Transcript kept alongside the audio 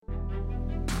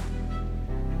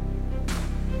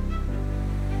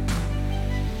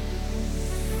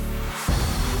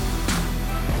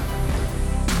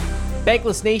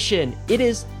Bankless Nation, it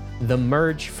is the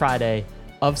Merge Friday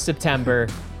of September.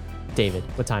 David,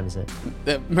 what time is it?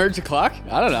 The merge o'clock?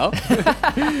 I don't know.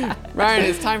 Ryan,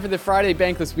 it's time for the Friday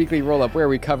Bankless Weekly Roll-Up, where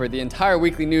we cover the entire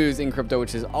weekly news in crypto,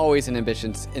 which is always an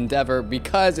ambitious endeavor.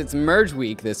 Because it's Merge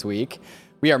Week this week,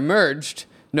 we are merged,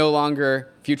 no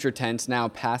longer future tense, now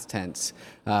past tense.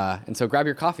 And so grab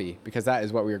your coffee, because that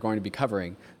is what we are going to be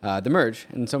covering. The merge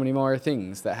and so many more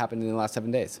things that happened in the last 7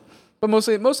 days. But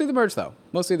mostly the merge, though.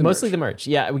 Mostly the merge.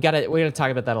 Yeah, we gotta talk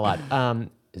about that a lot.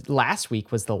 Last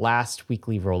week was the last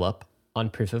weekly roll-up on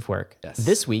proof of work. Yes.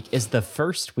 This week is the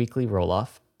first weekly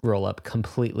roll-up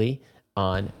completely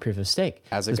on proof of stake.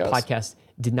 As it goes. This podcast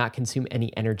did not consume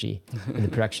any energy in the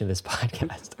production of this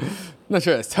podcast. I'm not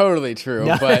sure that's totally true,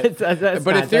 no, but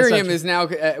Ethereum is now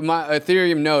my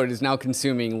Ethereum node is now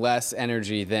consuming less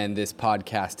energy than this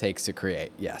podcast takes to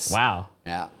create. Yes. Wow.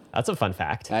 Yeah. That's a fun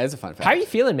fact. That is a fun fact. How are you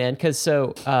feeling, man? Because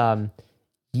I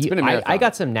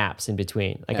got some naps in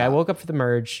between. I woke up for the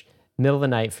merge, middle of the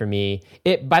night for me.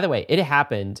 By the way, it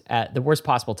happened at the worst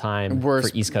possible time for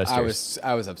East Coasters.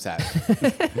 I was upset.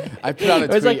 I put out a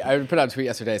tweet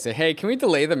yesterday. Say, hey, can we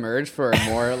delay the merge for a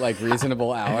more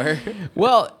reasonable hour?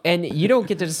 Well, and you don't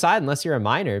get to decide unless you're a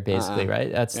miner, basically, right?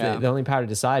 That's the only power to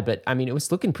decide. But I mean, it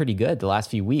was looking pretty good the last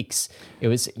few weeks. It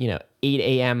was 8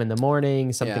 a.m. in the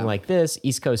morning, something like this,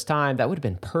 East Coast time. That would have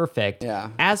been perfect.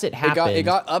 Yeah. As it happened, it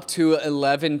got up to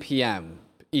 11 p.m.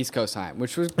 East Coast time,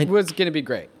 which was going to be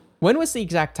great. When was the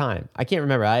exact time? I can't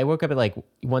remember. I woke up at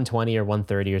 1:20 or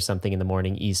 1:30 or something in the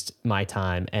morning East my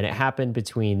time, and it happened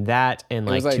between that and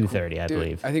 2:30, I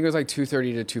believe. I think it was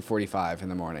 2:30 to 2:45 in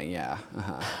the morning. Yeah.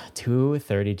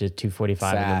 2:30 to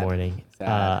 2:45 in the morning.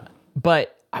 Sad.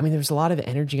 But I mean, there was a lot of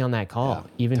energy on that call,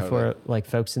 even totally. for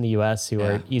folks in the U.S. who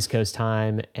are East Coast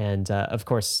time. And of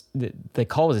course, the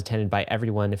call was attended by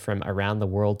everyone from around the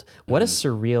world. What a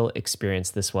surreal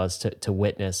experience this was to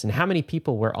witness. And how many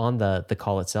people were on the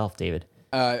call itself, David?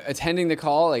 Attending the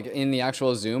call, in the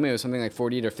actual Zoom, it was something like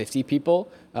 40 to 50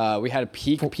 people. We had a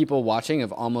peak people watching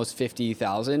of almost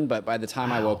 50,000. But by the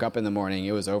time I woke up in the morning,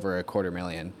 it was over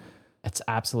 250,000. It's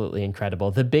absolutely incredible.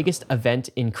 The biggest event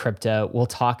in crypto. We'll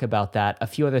talk about that. A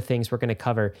few other things we're going to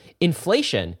cover.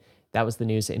 Inflation. That was the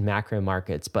news in macro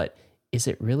markets. But is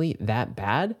it really that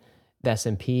bad? The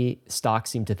S&P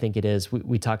stocks seem to think it is.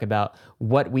 We talk about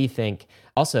what we think.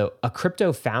 Also, a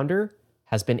crypto founder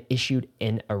has been issued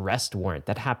an arrest warrant.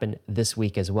 That happened this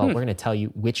week as well. We're going to tell you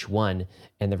which one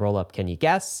in the roll-up. Can you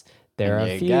guess? There are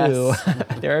a few.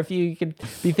 There are a few you could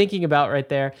be thinking about right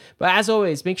there. But as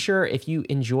always, make sure if you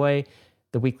enjoy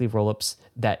the weekly roll-ups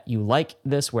that you like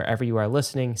this wherever you are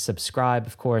listening. Subscribe,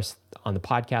 of course, on the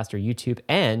podcast or YouTube.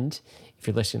 And if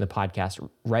you're listening to the podcast,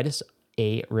 write us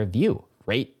a review.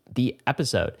 Rate the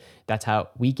episode. That's how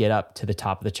we get up to the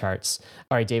top of the charts.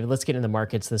 All right, David, let's get into the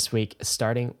markets this week,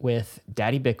 starting with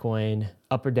Daddy Bitcoin.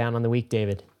 Up or down on the week,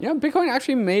 David? Bitcoin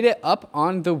actually made it up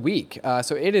on the week.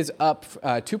 So it is up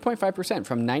 2.5%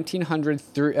 from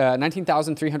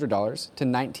 $19,300 to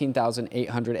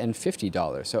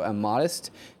 $19,850. So a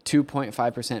modest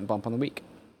 2.5% bump on the week.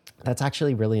 That's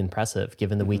actually really impressive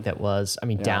given the week that was. I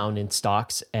mean, down in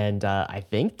stocks and I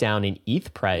think down in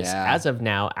ETH price. As of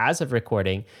now, as of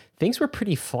recording, things were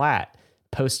pretty flat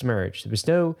post-merge.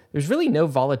 There's really no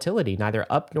volatility, neither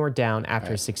up nor down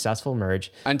after a successful merge.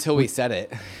 Until we said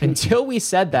it. Until we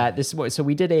said that. So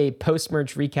we did a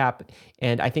post-merge recap,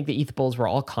 and I think the ETH bulls were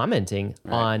all commenting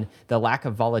on the lack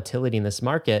of volatility in this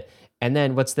market. And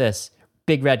then what's this?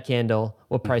 Big red candle.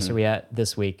 What price are we at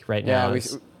this week right now?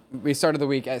 We started the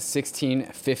week at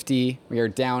 1650. We are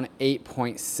down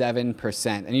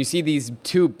 8.7%. And you see these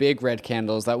two big red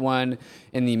candles. That one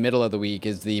in the middle of the week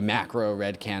is the macro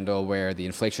red candle where the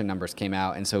inflation numbers came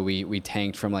out. And so we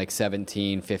tanked from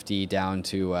 1750 down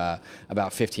to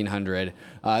about 1500.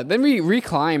 Then we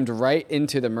reclimbed right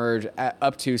into the merge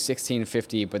up to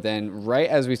 1650. But then right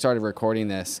as we started recording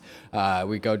this,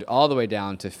 we go all the way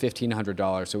down to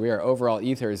 $1,500. So we are overall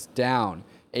Ethers down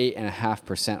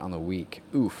 8.5% on the week.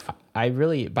 Oof. By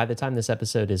the time this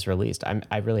episode is released,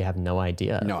 I really have no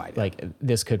idea. No idea.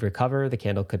 This could recover, the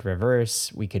candle could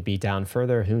reverse, we could be down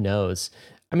further, who knows?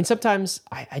 I mean, sometimes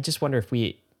I just wonder if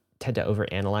we tend to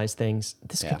overanalyze things.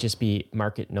 This could just be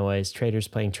market noise, traders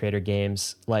playing trader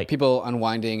games. People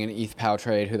unwinding an ETH POW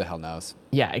trade, who the hell knows?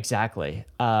 Yeah, exactly.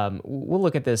 We'll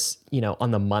look at this,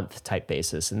 on the month type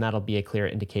basis, and that'll be a clear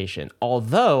indication.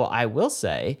 Although I will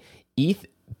say, ETH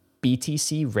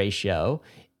BTC ratio,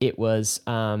 it was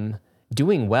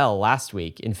doing well last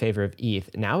week in favor of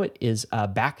ETH. Now it is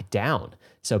back down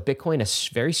So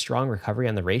Bitcoin, very strong recovery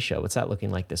on the ratio. What's that looking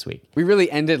like this week? We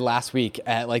really ended last week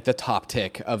at like the top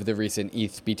tick of the recent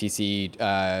ETH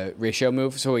BTC ratio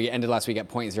move. So we ended last week at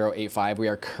 0.085. We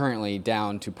are currently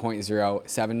down to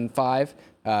 0.075.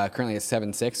 Currently at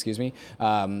 7.6, excuse me.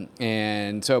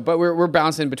 And so, but we're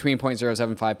bouncing between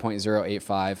 0.075,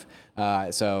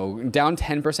 0.085. So down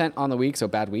 10% on the week, so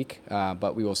bad week.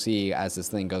 But we will see as this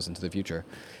thing goes into the future.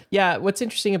 Yeah, what's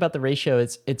interesting about the ratio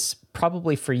is it's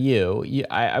probably for you.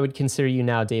 I would consider you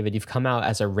now, David. You've come out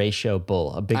as a ratio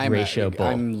bull, a big ratio bull.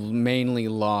 I'm mainly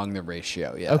long the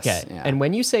ratio. Yes. Okay. Yeah. And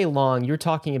when you say long, you're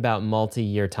talking about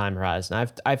multi-year time horizon.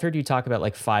 I've heard you talk about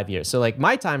like 5 years. So like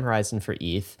my time horizon for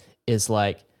ETH is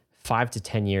like 5 to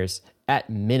 10 years at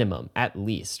minimum, at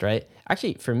least, right?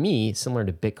 Actually, for me, similar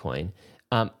to Bitcoin,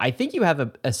 I think you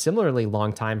have a similarly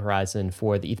long time horizon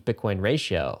for the ETH Bitcoin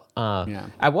ratio.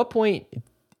 At what point,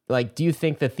 like, do you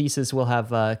think the thesis will have,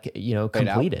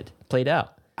 played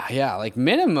out? Yeah, like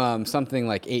minimum something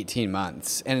like 18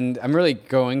 months. And I'm really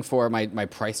going for my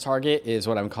price target is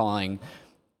what I'm calling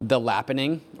the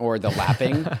lappening or the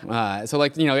lapping. So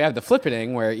like, you have the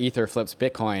flippening where Ether flips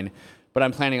Bitcoin, but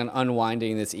I'm planning on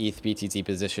unwinding this ETH BTC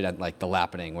position at like the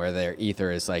lappening where their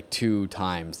Ether is like 2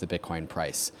 times the Bitcoin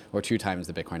price or 2 times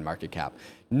the Bitcoin market cap.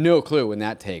 No clue when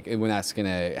that's going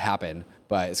to happen,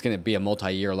 but it's going to be a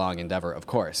multi-year long endeavor, of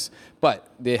course. But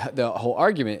the whole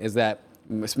argument is that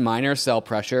miner sell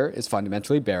pressure is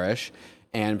fundamentally bearish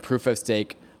and proof of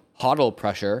stake hodl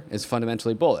pressure is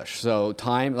fundamentally bullish. So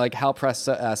time, like Hal Press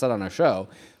said on our show,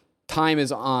 time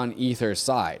is on Ether's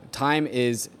side. Time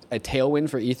is a tailwind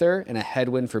for Ether and a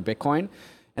headwind for Bitcoin.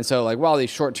 And so like while these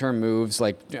short-term moves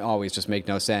like always just make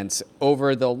no sense,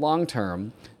 over the long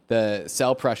term, the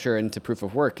sell pressure into proof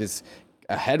of work is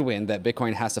a headwind that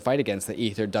Bitcoin has to fight against that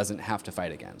Ether doesn't have to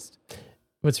fight against.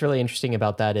 What's really interesting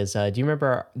about that is, do you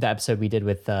remember the episode we did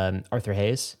with Arthur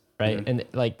Hayes? Right. Mm-hmm. And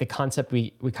like the concept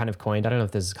we kind of coined, I don't know if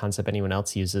this is a concept anyone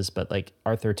else uses, but like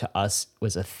Arthur to us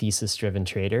was a thesis driven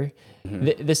trader.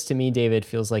 Mm-hmm. This to me, David,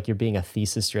 feels like you're being a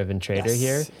thesis driven trader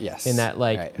here. Yes. In that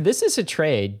like, This is a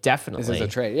trade, definitely. This is a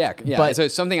trade. Yeah. But so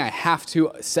it's something I have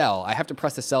to sell. I have to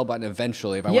press the sell button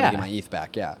eventually if I want to get my ETH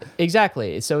back. Yeah.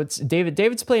 Exactly. So it's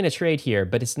David's playing a trade here,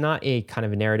 but it's not a kind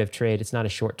of a narrative trade. It's not a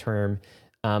short term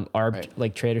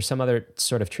like trade or some other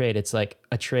sort of trade. It's like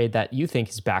a trade that you think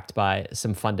is backed by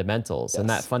some fundamentals, and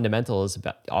that fundamental is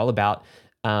all about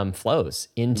flows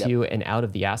into and out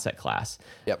of the asset class.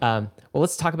 Well,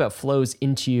 let's talk about flows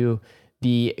into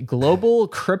the global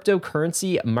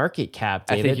cryptocurrency market cap,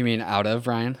 David. I think you mean out of,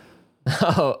 Ryan.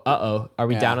 Are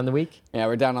we down on the week? Yeah,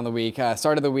 we're down on the week.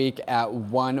 Started the week at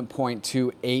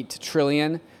 1.28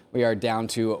 trillion. We are down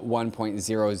to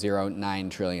 1.009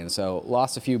 trillion. So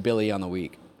lost a few billy on the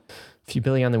week. A few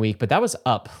billion on the week, but that was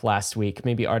up last week,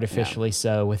 maybe artificially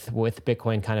so, with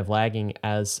Bitcoin kind of lagging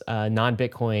as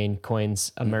non-Bitcoin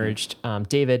coins emerged.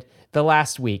 David, the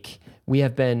last week, we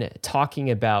have been talking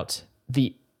about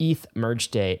the ETH merge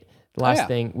date. The last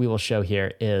thing we will show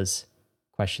here is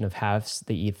question of has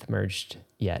the ETH merged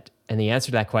yet? And the answer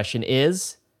to that question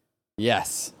is...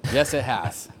 Yes. Yes, it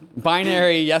has.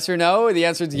 Binary yes or no, the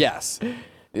answer is yes.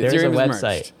 There's a website.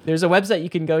 Merged. There's a website you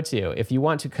can go to if you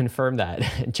want to confirm that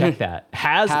and check that.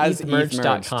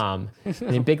 Hasethmerged.com. And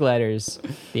in big letters,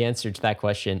 the answer to that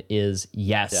question is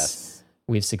yes.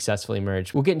 We've successfully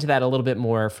merged. We'll get into that a little bit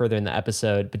more further in the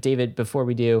episode. But David, before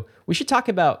we do, we should talk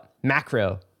about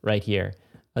macro right here.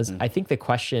 I think the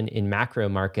question in macro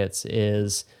markets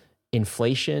is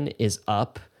inflation is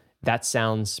up. That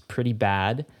sounds pretty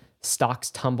bad. Stocks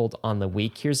tumbled on the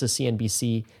week. Here's a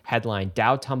CNBC headline.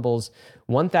 Dow tumbles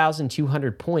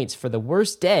 1,200 points for the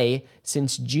worst day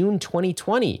since June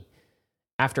 2020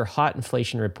 after hot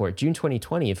inflation report. June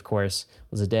 2020, of course,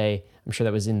 was a day, I'm sure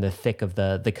that was in the thick of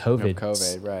the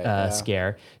COVID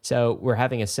scare. So we're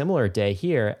having a similar day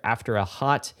here after a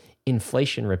hot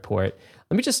inflation report.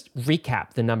 Let me just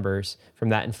recap the numbers from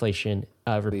that inflation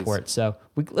report. Please. So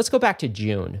let's go back to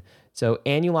June. So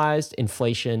annualized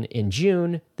inflation in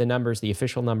June, the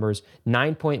official numbers,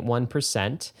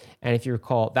 9.1%. And if you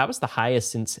recall, that was the highest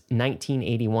since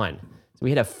 1981. So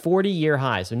we hit a 40-year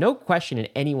high. So no question in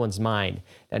anyone's mind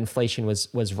that inflation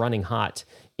was running hot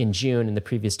in June in the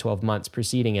previous 12 months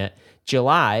preceding it.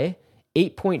 July,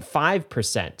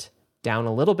 8.5%, down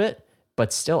a little bit,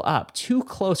 but still up. Too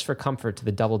close for comfort to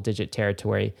the double-digit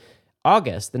territory.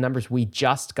 August, the numbers we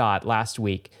just got last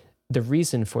week, the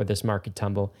reason for this market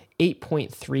tumble,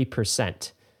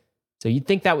 8.3%. So you'd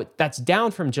think that's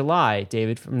down from July,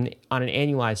 David, on an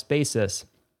annualized basis.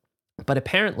 But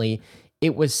apparently,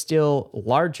 it was still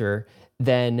larger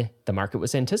than the market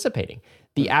was anticipating.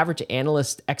 The average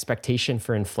analyst expectation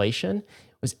for inflation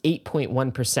was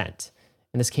 8.1%.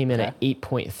 And this came in at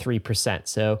 8.3%.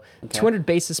 So 200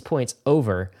 basis points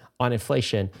over on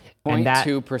inflation. And that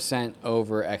 0.2%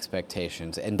 over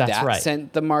expectations. And That's that right.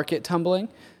 sent the market tumbling?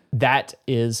 that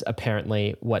is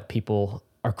apparently what people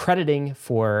are crediting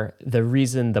for the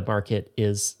reason the market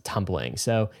is tumbling.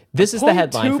 So this is the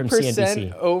headline from 0.2%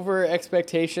 CNBC. over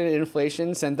expectation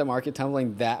inflation sent the market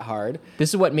tumbling that hard. This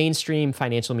is what mainstream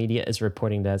financial media is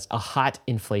reporting as a hot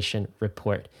inflation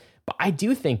report. But I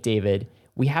do think, David,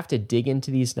 we have to dig into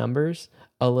these numbers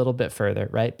a little bit further,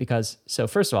 right? Because, so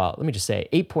first of all, let me just say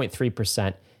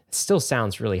 8.3% still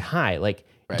sounds really high. Like,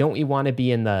 don't we want to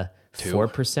be in the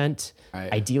 4%,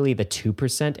 ideally the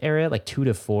 2% area, like 2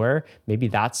 to 4? Maybe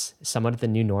that's somewhat of the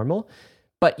new normal.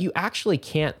 But you actually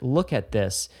can't look at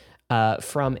this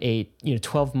from a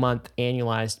 12-month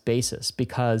annualized basis,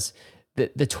 because the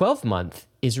 12-month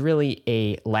is really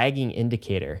a lagging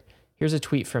indicator. Here's a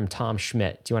tweet from Tom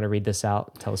Schmidt. Do you want to read this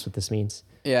out? Tell us what this means.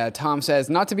 Yeah, Tom says,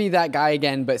 not to be that guy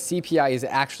again, but CPI is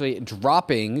actually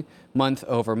dropping month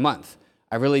over month.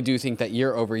 I really do think that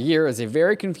year over year is a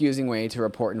very confusing way to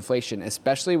report inflation,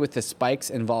 especially with the spikes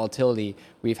and volatility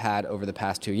we've had over the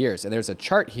past 2 years. And there's a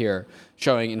chart here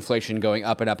showing inflation going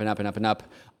up and up and up and up and up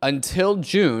until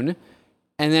June.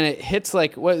 And then it hits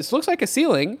like what looks like a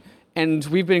ceiling. And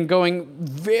we've been going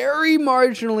very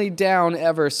marginally down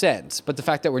ever since. But the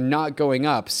fact that we're not going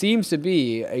up seems to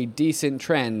be a decent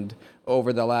trend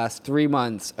over the last 3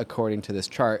 months, according to this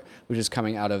chart, which is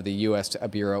coming out of the U.S.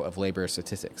 Bureau of Labor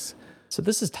Statistics. So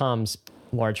this is Tom's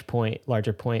larger point,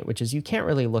 which is you can't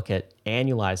really look at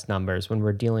annualized numbers when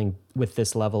we're dealing with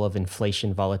this level of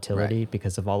inflation volatility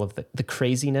because of all of the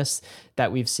craziness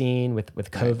that we've seen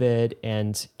with COVID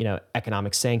and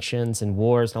economic sanctions and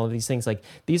wars and all of these things. Like,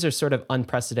 these are sort of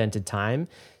unprecedented times,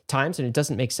 and it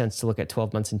doesn't make sense to look at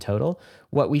 12 months in total.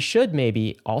 What we should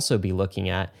maybe also be looking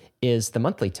at is the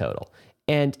monthly total.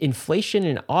 And inflation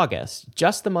in August,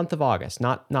 just the month of August,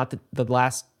 not the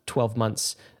last 12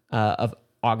 months of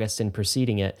August and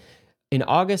preceding it. In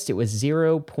August, it was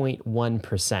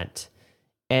 0.1%.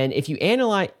 And if you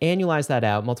annualize that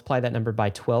out, multiply that number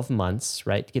by 12 months,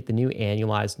 right, to get the new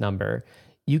annualized number,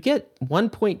 you get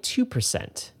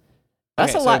 1.2%.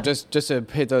 That's a lot. So just to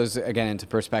put those again into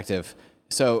perspective.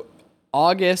 So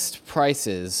August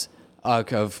prices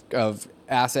of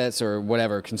assets or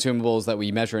whatever consumables that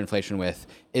we measure inflation with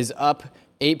is up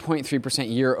 8.3%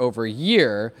 year over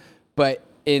year, but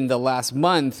in the last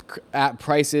month, at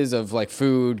prices of like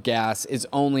food, gas is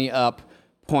only up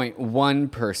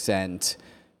 0.1%,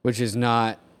 which is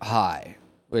not high,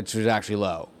 which is actually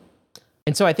low.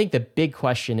 And so I think the big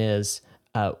question is,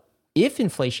 if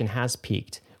inflation has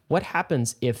peaked, what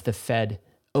happens if the Fed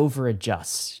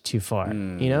over-adjusts too far?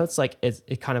 It's like it's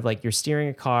kind of like you're steering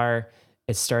a car,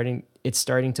 it's starting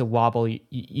to wobble,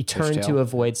 you turn to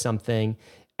avoid something,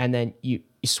 and then you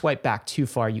swipe back too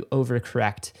far, you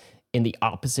overcorrect in the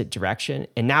opposite direction,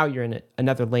 and now you're in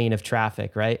another lane of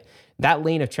traffic, right? That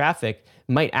lane of traffic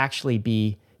might actually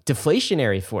be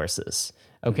deflationary forces.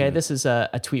 Okay, This is a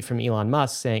tweet from Elon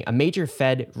Musk saying a major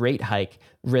Fed rate hike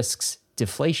risks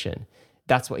deflation.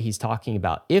 That's what he's talking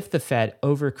about. If the Fed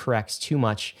overcorrects too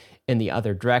much in the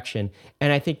other direction,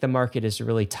 and I think the market is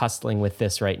really tussling with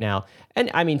this right now.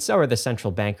 And I mean, so are the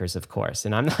central bankers, of course.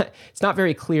 And it's not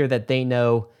very clear that they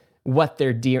know what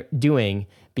they're doing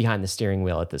behind the steering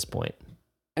wheel at this point.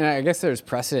 And I guess there's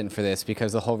precedent for this,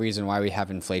 because the whole reason why we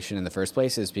have inflation in the first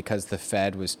place is because the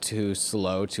Fed was too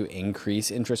slow to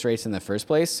increase interest rates in the first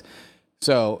place.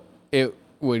 So it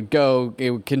would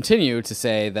continue to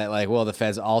say that, like, well, the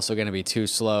Fed's also going to be too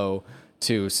slow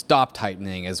to stop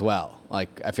tightening as well. Like,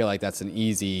 I feel like that's an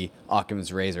easy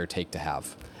Occam's razor take to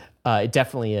have. It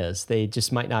definitely is. They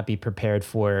just might not be prepared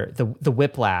for the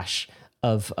whiplash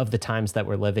of the times that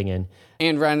we're living in.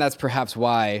 And Ryan, that's perhaps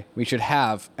why we should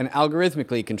have an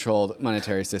algorithmically controlled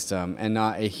monetary system and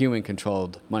not a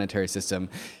human-controlled monetary system.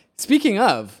 Speaking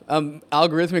of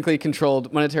algorithmically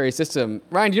controlled monetary system,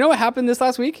 Ryan, do you know what happened this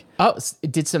last week? Oh,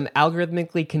 did some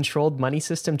algorithmically controlled money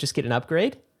system just get an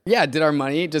upgrade? Yeah, did our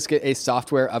money just get a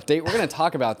software update? We're going to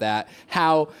talk about that,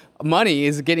 how money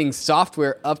is getting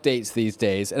software updates these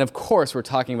days. And of course, we're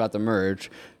talking about the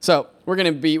merge. So we're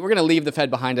going to leave the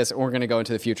Fed behind us, and we're going to go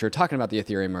into the future talking about the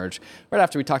Ethereum merge right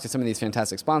after we talk to some of these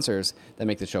fantastic sponsors that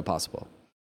make the show possible.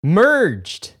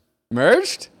 Merged?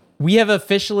 We have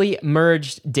officially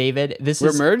merged, David.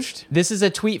 We're merged? This is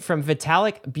a tweet from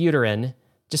Vitalik Buterin,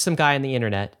 just some guy on the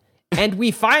internet. And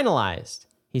we finalized.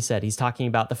 He said he's talking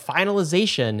about the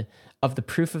finalization of the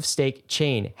proof of stake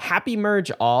chain. Happy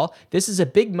merge, all. This is a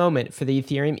big moment for the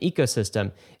Ethereum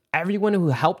ecosystem. Everyone who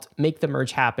helped make the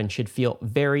merge happen should feel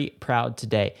very proud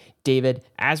today. David,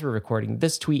 as we're recording,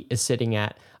 this tweet is sitting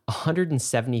at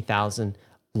 170,000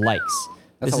 likes.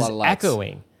 That's this a lot is of likes.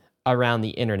 Echoing around the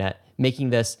internet,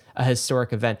 making this a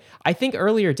historic event. I think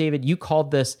earlier, David, you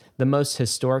called this the most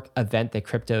historic event that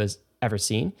crypto has ever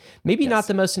seen. Maybe not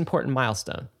the most important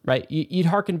milestone, right? You'd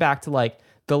harken back to like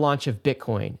the launch of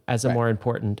Bitcoin as a more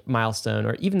important milestone,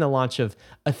 or even the launch of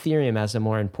Ethereum as a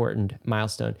more important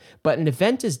milestone. But an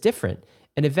event is different.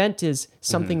 An event is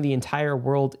something the entire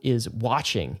world is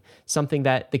watching, something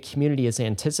that the community is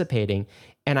anticipating.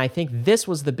 And I think this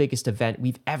was the biggest event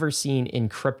we've ever seen in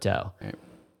crypto. Right.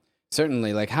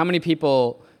 Certainly. Like, how many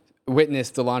people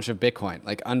witnessed the launch of Bitcoin?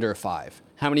 Like, under 5.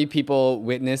 How many people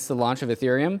witnessed the launch of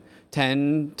Ethereum?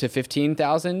 10 to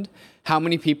 15,000. How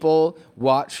many people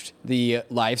watched the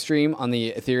live stream on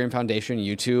the Ethereum Foundation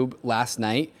YouTube last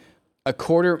night?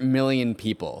 250,000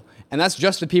 people. And that's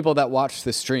just the people that watched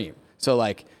the stream. So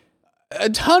like a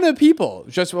ton of people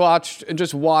just watched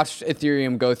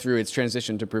Ethereum go through its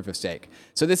transition to proof of stake.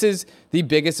 So this is the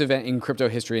biggest event in crypto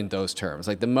history in those terms.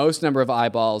 Like the most number of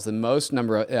eyeballs, the most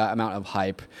amount of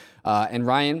hype. And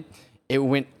Ryan, it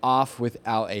went off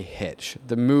without a hitch.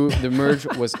 The merge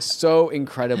was so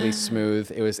incredibly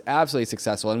smooth. It was absolutely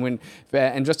successful.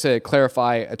 And just to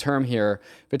clarify a term here,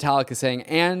 Vitalik is saying,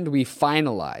 and we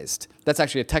finalized. That's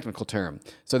actually a technical term.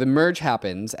 So the merge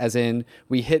happens as in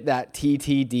we hit that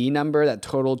TTD number, that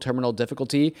total terminal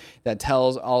difficulty, that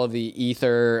tells all of the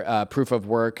Ether proof of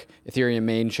work, Ethereum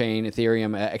main chain,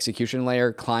 Ethereum execution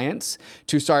layer clients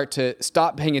to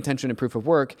stop paying attention to proof of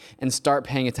work and start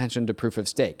paying attention to proof of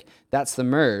stake. That's the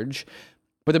merge.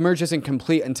 But the merge isn't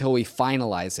complete until we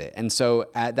finalize it. And so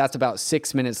that's about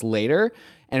 6 minutes later.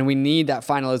 And we need that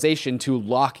finalization to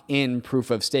lock in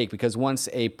proof of stake, because once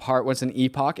an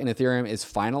epoch in Ethereum is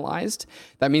finalized,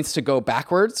 that means to go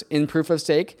backwards in proof of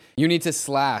stake, you need to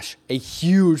slash a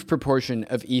huge proportion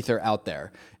of Ether out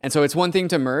there. And so it's one thing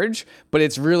to merge, but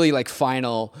it's really like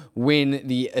final when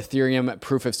the Ethereum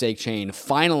proof of stake chain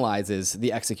finalizes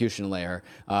the execution layer.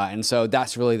 And so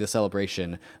that's really the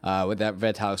celebration with that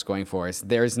Vitalik's going for us.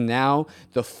 There's now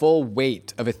the full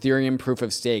weight of Ethereum proof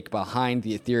of stake behind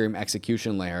the Ethereum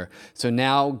execution layer. So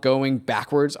now going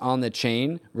backwards on the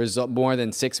chain, more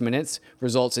than 6 minutes,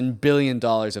 results in $1 billion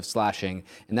of slashing.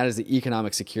 And that is the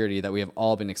economic security that we have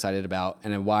all been excited about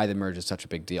and why the merge is such a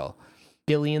big deal.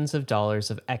 Billions of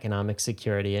dollars of economic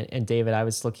security. And David, I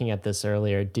was looking at this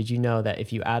earlier. Did you know that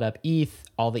if you add up ETH,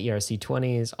 all the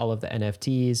ERC20s, all of the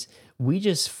NFTs, we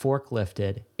just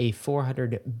forklifted a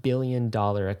 $400 billion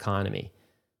economy?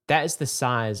 That is the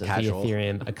size of the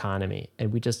Ethereum economy.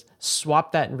 And we just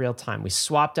swapped that in real time. We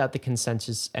swapped out the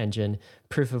consensus engine,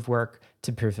 proof of work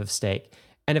to proof of stake.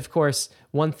 And of course,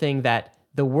 one thing that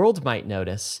the world might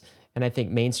notice, and I think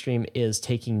mainstream is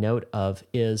taking note of,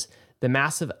 is the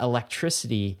massive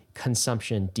electricity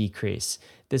consumption decrease.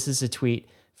 This is a tweet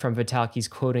from Vitalik. He's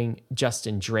quoting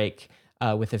Justin Drake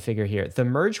with a figure here. The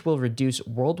merge will reduce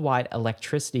worldwide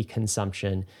electricity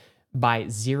consumption by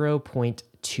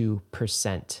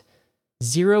 0.2%.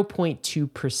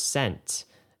 0.2%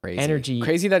 energy.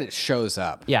 Crazy that it shows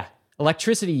up. Yeah.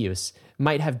 Electricity use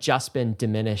might have just been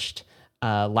diminished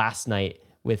last night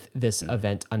with this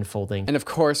event unfolding. And of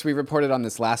course, we reported on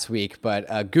this last week,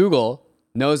 but Google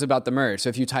knows about the merge. So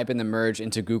if you type in the merge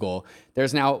into Google,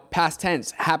 there's now past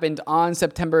tense, happened on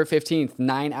September 15th,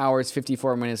 9 hours,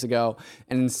 54 minutes ago.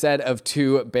 And instead of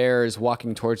two bears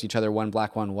walking towards each other, one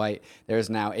black, one white, there's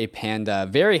now a panda,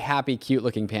 very happy, cute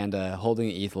looking panda holding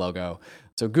the ETH logo.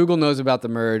 So Google knows about the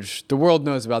merge. The world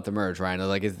knows about the merge, Ryan.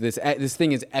 Like this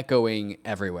thing is echoing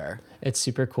everywhere. It's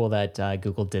super cool that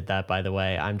Google did that, by the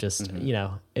way. I'm just,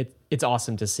 it's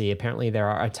awesome to see. Apparently there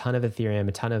are a ton of Ethereum,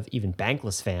 a ton of even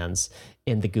Bankless fans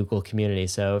in the Google community.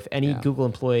 So if any Google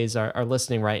employees are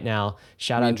listening right now,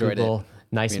 shout out Google.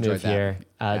 Nice move here.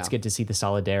 It's good to see the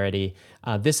solidarity.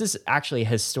 This is actually a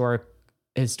historic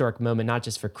moment, not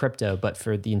just for crypto, but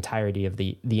for the entirety of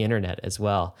the internet as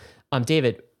well.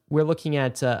 David, we're looking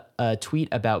at a tweet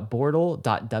about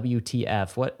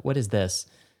Bortle.wtf. What is this?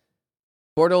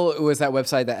 Bortle was that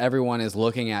website that everyone is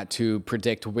looking at to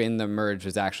predict when the merge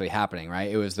is actually happening, right?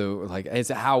 It was it's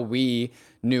how we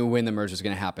knew when the merge was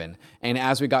going to happen. And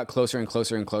as we got closer and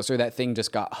closer and closer, that thing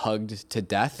just got hugged to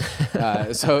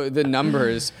death. So the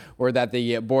numbers were that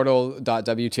the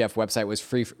Bortle.wtf website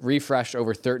was refreshed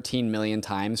over 13 million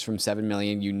times from 7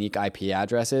 million unique IP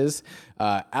addresses.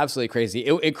 Absolutely crazy.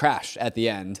 It crashed at the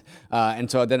end.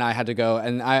 And so then I had to go,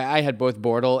 and I had both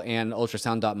Bortle and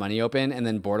ultrasound.money open, and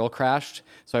then Bortle crashed.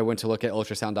 So I went to look at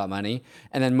ultrasound.money,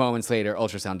 and then moments later,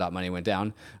 ultrasound.money went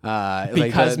down.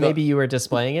 Because maybe you were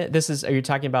displaying it? Are you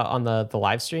talking about on the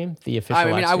live stream, the official I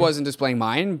mean, live I stream? wasn't displaying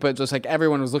mine, but just like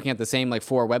everyone was looking at the same like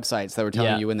 4 websites that were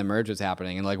telling Yeah. you when the merge was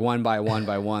happening, and like one by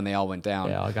one, they all went down.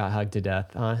 They all got hugged to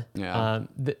death. Yeah.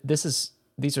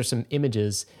 These are some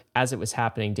images as it was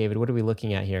happening. David, what are we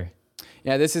looking at here?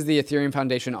 Yeah, this is the Ethereum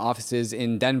Foundation offices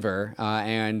in Denver,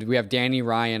 and we have Danny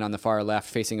Ryan on the far left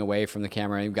facing away from the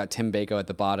camera, and we've got Tim Bako at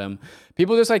the bottom.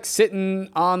 People just like sitting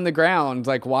on the ground,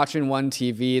 like watching one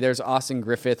TV. There's Austin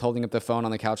Griffith holding up the phone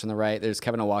on the couch on the right. There's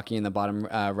Kevin Owocki in the bottom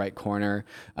right corner.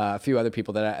 A few other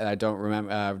people that I don't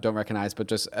remember, don't recognize, but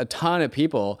just a ton of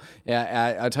people.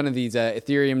 A ton of these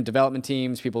Ethereum development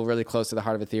teams, people really close to the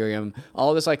heart of Ethereum,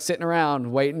 all just like sitting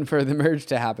around waiting for the merge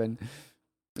to happen.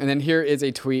 And then here is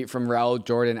a tweet from Raul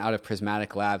Jordan out of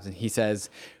Prismatic Labs. And he says,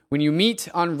 when you meet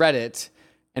on Reddit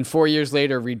and 4 years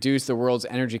later reduce the world's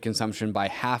energy consumption by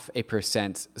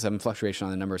 0.5%, some fluctuation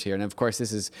on the numbers here. And of course,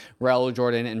 this is Raul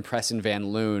Jordan and Preston Van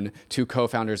Loon, 2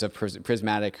 co-founders of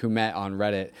Prismatic who met on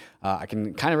Reddit. I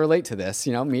can kind of relate to this,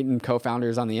 meeting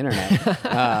co-founders on the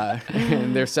internet.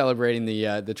 And they're celebrating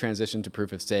the transition to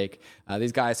proof of stake.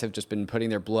 These guys have just been putting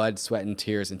their blood, sweat, and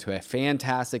tears into a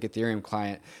fantastic Ethereum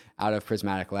client out of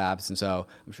Prismatic Labs. And so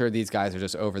I'm sure these guys are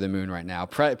just over the moon right now.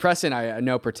 Preston, I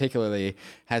know particularly,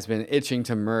 has been itching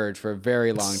to merge for a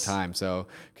very long time. So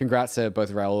congrats to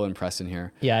both Raul and Preston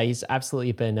here. Yeah, he's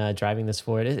absolutely been driving this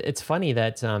forward. It's funny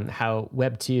that how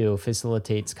Web 2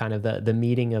 facilitates kind of the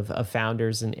meeting of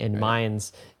founders and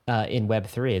minds in Web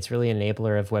 3. It's really an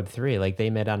enabler of Web 3. Like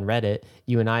they met on Reddit.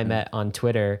 You and I met on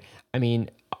Twitter. I mean,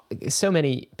 so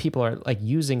many people are like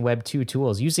using Web 2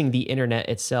 tools, using the internet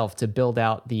itself to build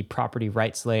out the property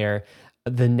rights layer,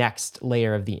 the next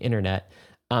layer of the internet.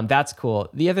 That's cool.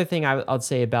 The other thing I'd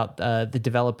say about the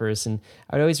developers, and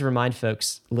I would always remind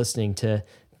folks listening to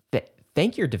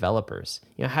thank your developers.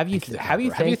 Have you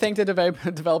thanked a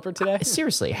developer today?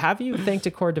 Seriously, have you thanked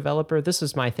a core developer? This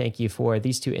is my thank you for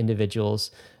these 2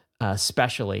 individuals,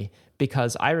 especially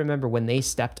because I remember when they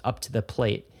stepped up to the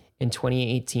plate in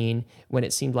 2018, when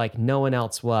it seemed like no one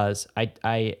else was.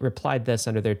 I replied this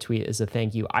under their tweet as a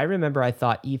thank you. I remember I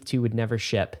thought ETH2 would never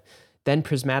ship. Then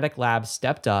Prismatic Labs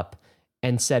stepped up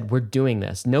and said, we're doing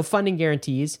this. No funding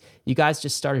guarantees. You guys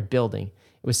just started building.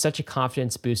 It was such a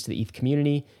confidence boost to the ETH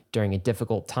community during a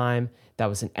difficult time. That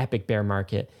was an epic bear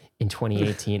market in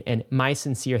 2018. And my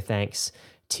sincere thanks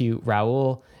to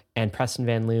Raul and Preston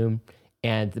Van Loon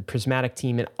and the Prismatic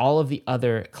team and all of the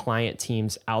other client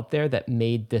teams out there that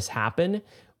made this happen.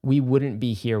 We wouldn't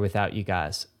be here without you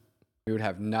guys. We would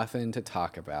have nothing to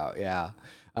talk about. Yeah.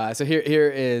 So here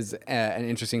is an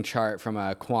interesting chart from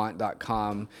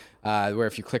quant.com where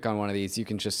if you click on one of these, you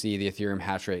can just see the Ethereum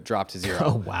hash rate drop to 0.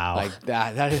 Oh, wow. Like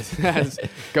that is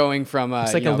going from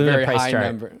it's like a Luna very price high chart.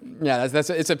 number. Yeah,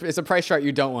 it's a price chart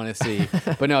you don't want to see.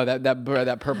 But no,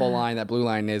 that purple line, that blue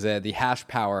line is the hash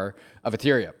power of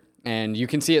Ethereum. And you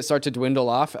can see it start to dwindle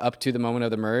off up to the moment of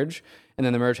the merge. And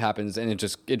then the merge happens and it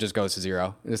just goes to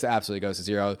 0. It just absolutely goes to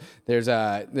 0. There's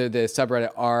the subreddit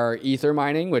R Ether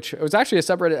mining, which was actually a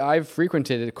subreddit I've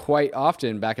frequented quite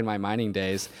often back in my mining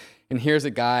days. And here's a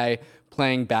guy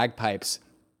playing bagpipes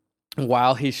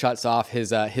while he shuts off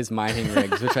his mining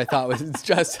rigs, which I thought was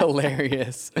just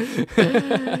hilarious.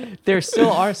 There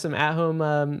still are some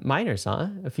at-home miners, huh?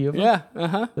 A few of them?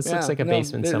 Yeah. This looks like a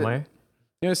basement somewhere.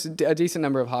 There's a decent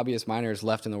number of hobbyist miners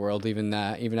left in the world, even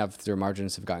after their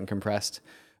margins have gotten compressed.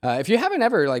 If you haven't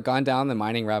ever gone down the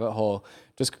mining rabbit hole,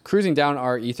 just cruising down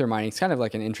our Ether mining, it's kind of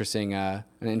like an interesting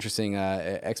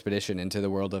expedition into the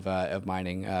world of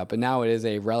mining. But now it is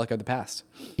a relic of the past.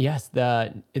 Yes,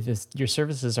 your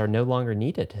services are no longer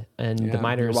needed, and the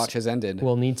miners your watch has ended.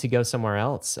 Will need to go somewhere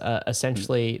else.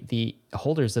 Essentially, the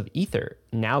holders of Ether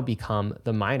now become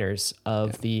the miners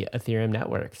of the Ethereum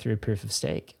network through proof of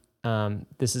stake.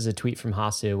 This is a tweet from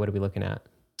Hasu. What are we looking at?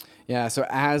 Yeah, so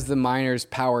as the miners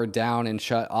power down and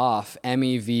shut off,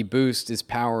 MEV Boost is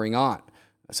powering on.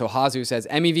 So Hazu says,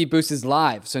 MEV Boost is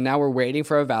live. So now we're waiting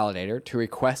for a validator to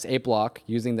request a block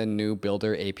using the new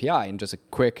Builder API. And just a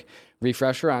quick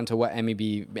refresher onto what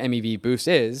MEV Boost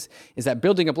is that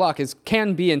building a block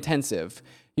can be intensive.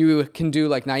 You can do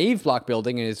naive block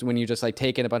building, is when you just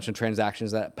take in a bunch of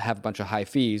transactions that have a bunch of high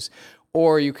fees,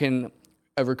 or you can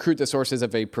recruit the sources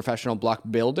of a professional block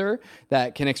builder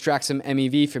that can extract some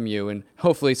MEV from you and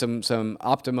hopefully some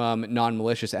optimum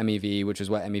non-malicious MEV, which is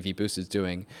what MEV Boost is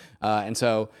doing. And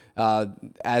so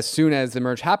as soon as the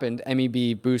merge happened,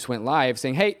 MEV Boost went live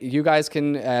saying, hey, you guys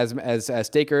can, as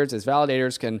stakers, as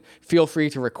validators, can feel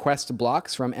free to request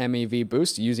blocks from MEV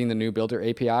Boost using the new Builder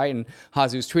API. And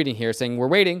Hazu's tweeting here saying, we're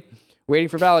waiting. waiting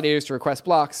for validators to request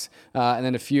blocks. And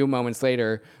then a few moments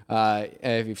later,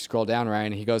 if you scroll down,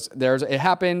 Ryan, he goes, it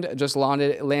happened, just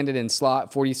landed in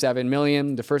slot 47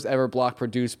 million, the first ever block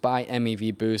produced by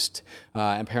MEV Boost.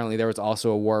 Apparently there was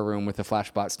also a war room with the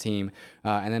Flashbots team.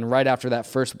 And then right after that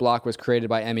first block was created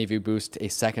by MEV Boost, a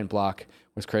second block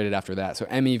was created after that. So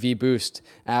MEV Boost,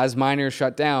 as miners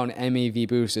shut down, MEV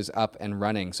Boost is up and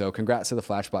running. So congrats to the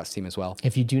Flashbots team as well.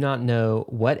 If you do not know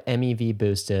what MEV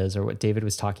Boost is or what David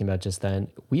was talking about just then,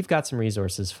 we've got some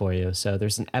resources for you. So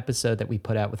there's an episode that we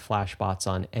put out with Flashbots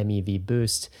on MEV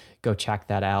Boost. Go check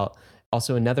that out.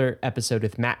 Also, another episode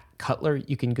with Matt Cutler.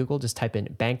 You can Google, just type in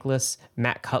Bankless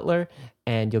Matt Cutler,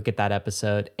 and you'll get that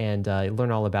episode and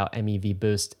learn all about MEV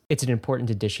Boost. It's an important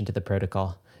addition to the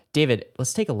protocol. David,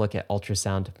 let's take a look at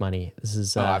Ultrasound Money. This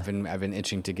is I've been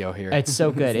itching to go here. It's so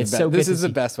good. It's so good. This is the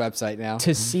best website now.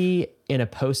 To see in a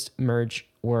post-merge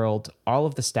world all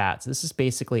of the stats. This is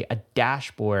basically a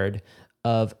dashboard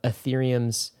of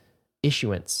Ethereum's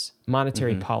issuance,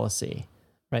 monetary policy,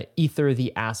 right? Ether,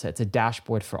 the assets, a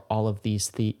dashboard for all of these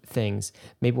things.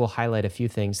 Maybe we'll highlight a few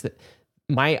things that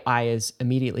my eye is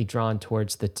immediately drawn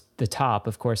towards the top.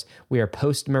 Of course, we are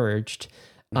post-merged,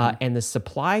 and the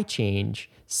supply change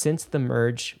since the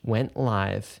merge went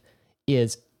live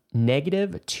is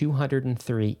negative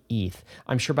 203 ETH.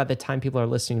 I'm sure by the time people are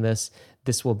listening to this,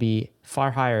 this will be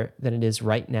far higher than it is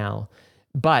right now.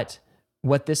 But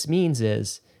what this means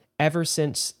is ever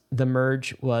since the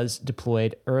merge was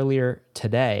deployed earlier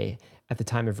today, at the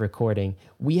time of recording,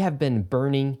 we have been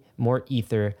burning more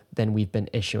Ether than we've been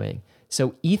issuing.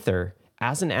 So Ether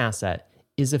as an asset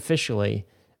is officially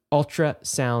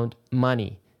ultrasound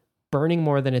money. Burning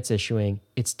more than it's issuing,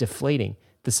 it's deflating.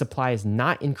 The supply is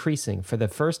not increasing for the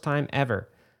first time ever.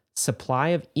 Supply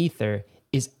of Ether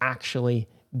is actually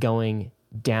going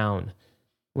down.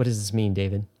 What does this mean,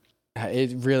 David?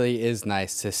 It really is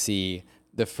nice to see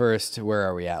the first, where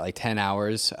are we at? Like 10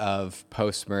 hours of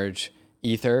post-merge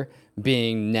Ether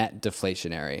being net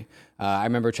deflationary. I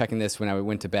remember checking this when I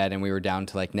went to bed and we were down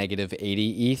to like negative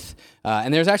 80 ETH.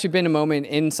 And there's actually been a moment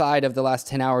inside of the last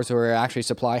 10 hours where actually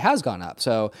supply has gone up.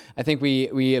 So I think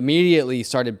we immediately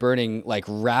started burning like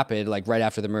rapid, like right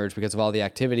after the merge because of all the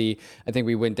activity. I think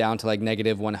we went down to like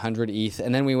negative 100 ETH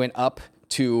and then we went up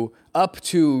to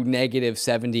negative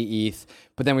 70 ETH.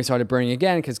 But then we started burning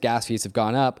again because gas fees have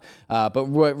gone up. But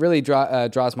what really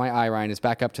draws my eye, Ryan, is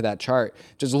back up to that chart.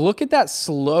 Just look at that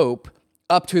slope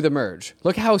up to the merge.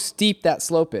 Look how steep that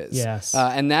slope is. Yes.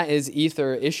 And that is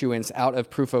Ether issuance out of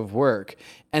proof of work.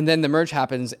 And then the merge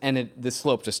happens and the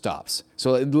slope just stops.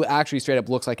 So it actually straight up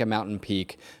looks like a mountain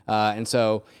peak. And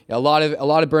so a lot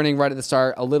of burning right at the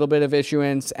start, a little bit of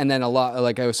issuance, and then a lot,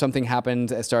 like something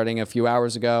happened starting a few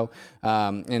hours ago.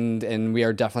 And we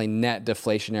are definitely net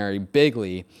deflationary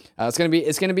bigly. It's going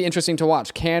to be interesting to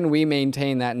watch. Can we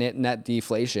maintain that net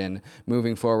deflation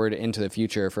moving forward into the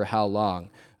future? For how long?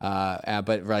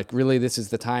 But like really, this is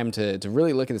the time to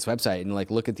really look at this website and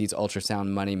like look at these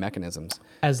ultrasound money mechanisms.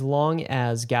 As long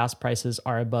as gas prices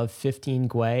are above 15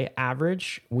 GWE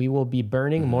average, we will be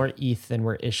burning more ETH than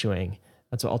we're issuing.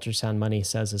 That's what Ultrasound Money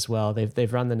says as well.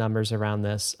 They've run the numbers around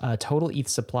this. Total ETH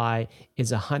supply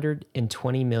is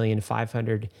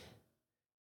 120,500,000.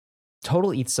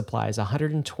 Total ETH supply is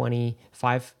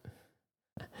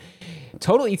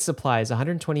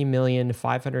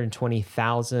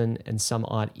 120,520,000 and some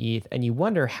odd ETH. And you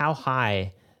wonder how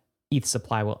high ETH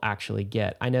supply will actually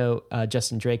get. I know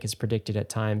Justin Drake has predicted at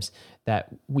times that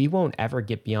we won't ever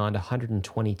get beyond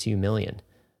 122 million,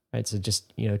 right? So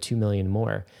just, 2 million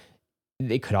more.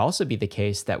 It could also be the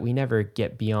case that we never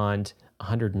get beyond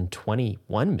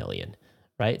 121 million,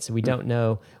 right? So we don't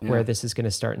know where this is going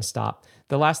to start and stop.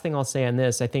 The last thing I'll say on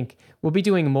this, I think we'll be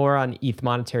doing more on ETH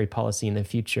monetary policy in the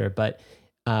future, but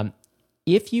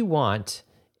if you want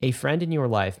a friend in your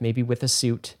life, maybe with a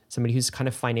suit, somebody who's kind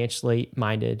of financially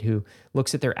minded, who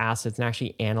looks at their assets and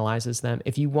actually analyzes them,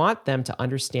 if you want them to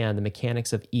understand the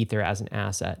mechanics of Ether as an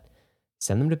asset,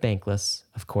 send them to Bankless,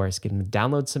 of course, get them to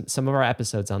download some of our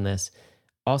episodes on this.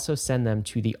 Also send them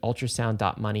to the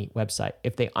ultrasound.money website.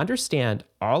 If they understand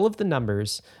all of the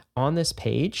numbers on this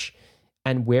page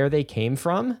and where they came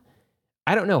from,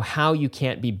 I don't know how you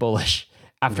can't be bullish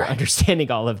after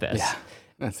understanding all of this. Yeah,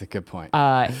 that's a good point.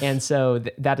 And so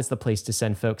that is the place to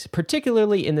send folks,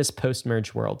 particularly in this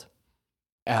post-merge world.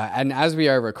 And as we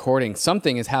are recording,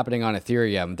 something is happening on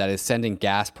Ethereum that is sending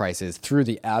gas prices through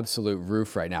the absolute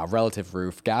roof right now, relative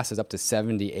roof. Gas is up to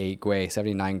 78 GWE,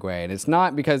 79 GWE, and it's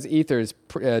not because Ether is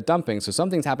dumping, so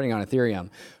something's happening on Ethereum.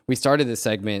 We started this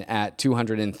segment at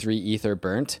 203 Ether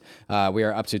burnt. We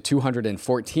are up to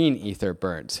 214 Ether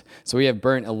burnt. So we have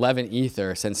burnt 11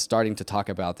 Ether since starting to talk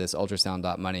about this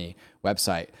ultrasound.money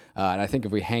website. And I think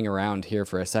if we hang around here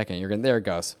for a second, there it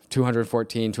goes.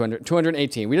 214, 200,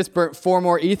 218. We just burnt 4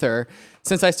 more Ether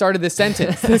since I started this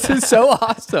sentence. This is so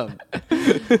awesome.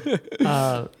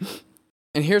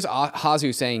 And here's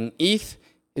Hazu saying, ETH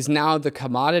is now the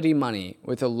commodity money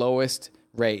with the lowest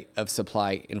rate of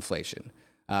supply inflation.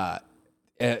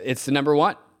 It's the number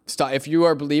one. If you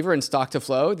are a believer in stock to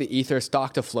flow, the Ether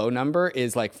stock to flow number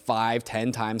is like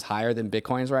 5-10 times higher than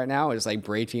Bitcoin's right now. It's like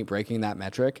breaking that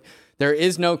metric. There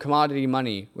is no commodity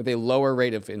money with a lower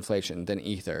rate of inflation than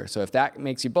Ether. So if that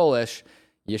makes you bullish,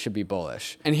 you should be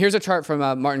bullish. And here's a chart from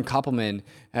Martin Koppelman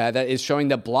that is showing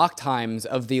the block times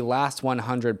of the last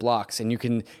 100 blocks. And you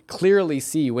can clearly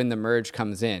see when the merge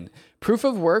comes in. Proof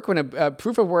of work, when a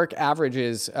proof of work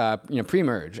averages,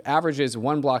 pre-merge, averages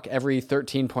 1 block every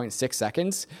 13.6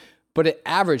 seconds, but it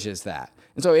averages that.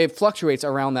 And so it fluctuates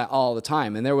around that all the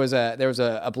time. And there was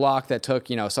a block that took,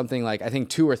 something like, I think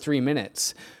 2 or 3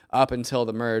 minutes up until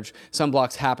the merge. Some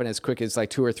blocks happen as quick as like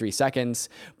 2 or 3 seconds.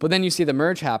 But then you see the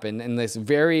merge happen, and this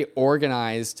very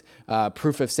organized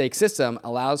proof of stake system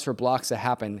allows for blocks to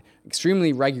happen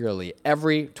extremely regularly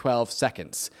every 12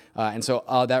 seconds. And so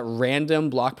that random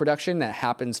block production that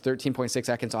happens 13.6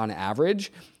 seconds on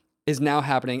average is now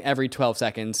happening every 12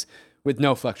 seconds with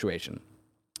no fluctuation.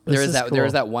 There is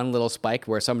that one little spike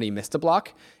where somebody missed a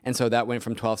block, and so that went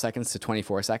from 12 seconds to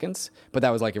 24 seconds, but that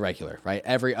was like irregular, right?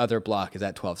 Every other block is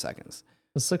at 12 seconds.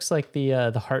 This looks like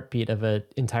the heartbeat of an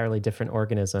entirely different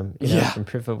organism, from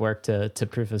proof of work to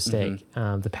proof of stake.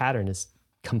 The pattern is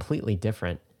completely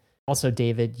different. Also,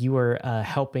 David, you were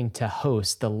helping to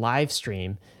host the live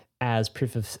stream as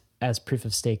proof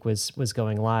of stake was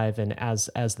going live, and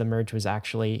as the merge was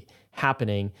actually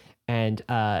happening. And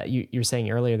you're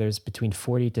saying earlier there's between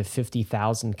 40 to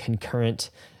 50,000 concurrent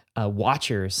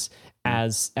watchers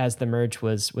as the merge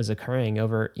was occurring,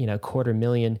 over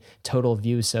 250,000 total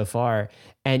views so far.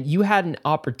 And you had an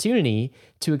opportunity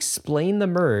to explain the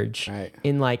merge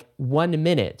in like 1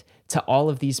 minute to all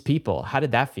of these people. How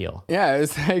did that feel? Yeah, it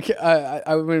was like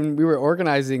when we were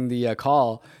organizing the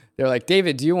call, they're like,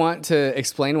 David, do you want to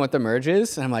explain what the merge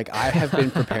is? And I'm like, I have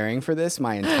been preparing for this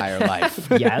my entire life.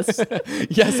 Yes.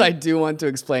 Yes, I do want to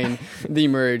explain the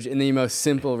merge in the most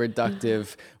simple,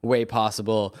 reductive way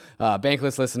possible.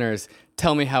 Bankless listeners,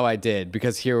 tell me how I did,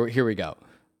 because here we go.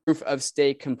 Proof of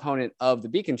stake component of the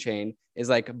beacon chain is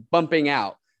like bumping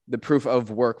out the proof of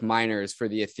work miners for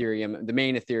the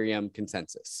main Ethereum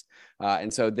consensus.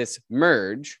 And so this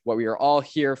merge, what we are all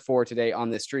here for today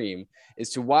on this stream,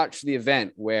 is to watch the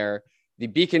event where the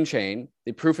beacon chain,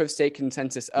 the proof of stake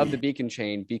consensus of the beacon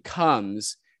chain,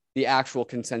 becomes the actual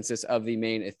consensus of the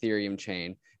main Ethereum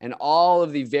chain. And all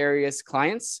of the various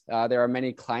clients, there are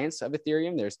many clients of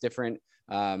Ethereum. There's different,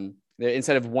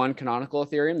 instead of one canonical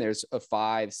Ethereum, there's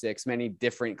 5, 6, many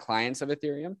different clients of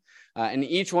Ethereum. And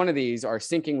each one of these are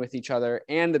syncing with each other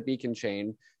and the beacon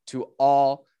chain to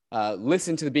all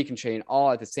listen to the beacon chain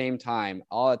all at the same time,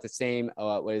 all at the same,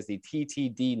 what is the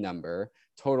TTD number,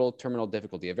 total terminal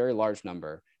difficulty, a very large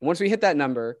number. And once we hit that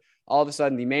number, all of a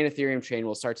sudden the main Ethereum chain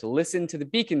will start to listen to the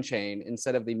beacon chain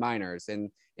instead of the miners.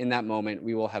 And in that moment,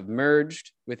 we will have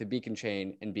merged with the beacon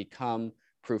chain and become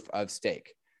proof of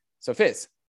stake. So Fizz,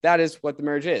 that is what the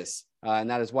merge is. And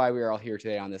that is why we are all here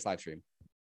today on this live stream.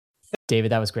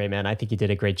 David, that was great, man. I think you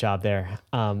did a great job there.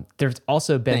 There's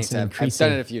also been some increasing...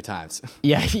 I've done it a few times.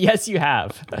 Yeah, yes, you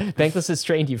have. Bankless has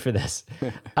trained you for this.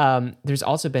 There's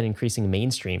also been increasing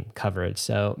mainstream coverage.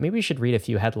 So maybe we should read a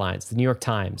few headlines. The New York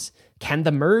Times, "Can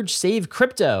the merge save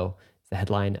crypto?" is the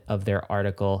headline of their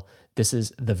article. This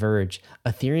is The Verge.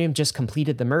 "Ethereum just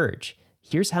completed the merge.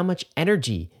 Here's how much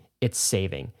energy it's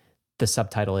saving." The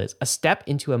subtitle is "A Step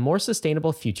into a More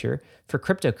Sustainable Future for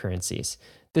Cryptocurrencies."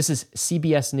 This is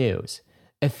CBS News.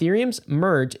 "Ethereum's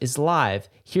merge is live.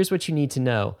 Here's what you need to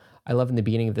know." I love in the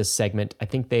beginning of this segment, I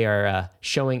think they are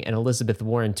showing an Elizabeth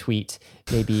Warren tweet,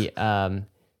 maybe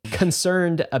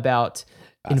concerned about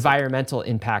environmental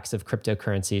impacts of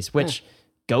cryptocurrencies, which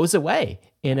goes away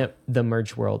in the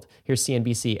merge world. Here's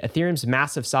CNBC. "Ethereum's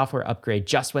massive software upgrade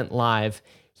just went live.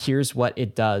 Here's what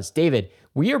it does." David,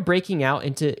 we are breaking out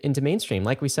into mainstream.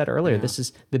 Like we said earlier, This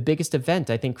is the biggest event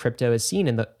I think crypto has seen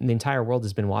and the entire world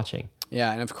has been watching.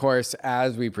 Yeah, and of course,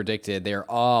 as we predicted, they're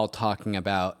all talking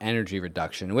about energy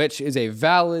reduction, which is a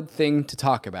valid thing to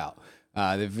talk about.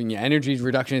 The energy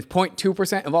reduction is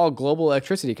 0.2% of all global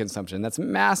electricity consumption. That's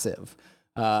massive.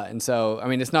 And so, I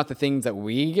mean, it's not the things that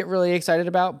we get really excited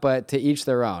about, but to each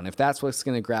their own. If that's what's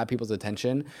going to grab people's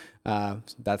attention,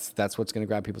 that's what's going to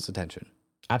grab people's attention.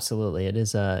 Absolutely. It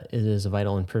is a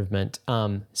vital improvement.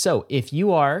 So if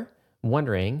you are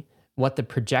wondering what the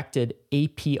projected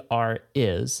APR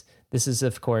is, This is,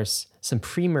 of course, some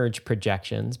pre-merge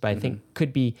projections, but I think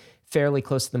could be fairly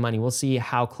close to the money. We'll see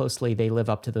how closely they live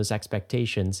up to those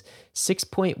expectations.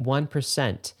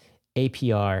 6.1%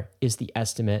 APR is the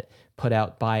estimate put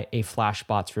out by a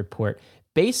Flashbots report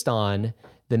based on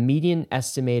the median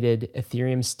estimated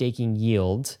Ethereum staking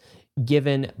yield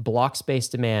given block space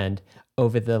demand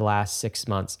over the last 6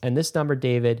 months. And this number,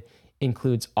 David,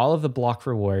 includes all of the block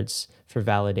rewards for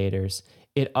validators.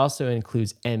 It also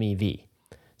includes MEV.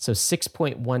 So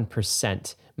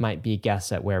 6.1% might be a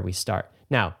guess at where we start.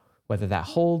 Now, whether that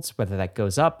holds, whether that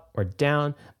goes up or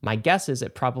down, my guess is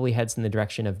it probably heads in the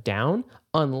direction of down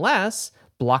unless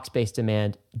block space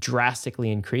demand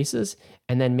drastically increases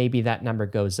and then maybe that number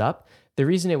goes up. The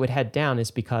reason it would head down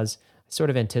is because I sort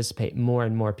of anticipate more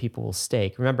and more people will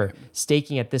stake. Remember,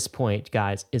 staking at this point,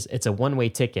 guys, it's a one-way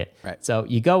ticket. Right. So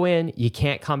you go in, you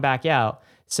can't come back out.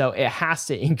 So it has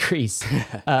to increase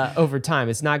over time.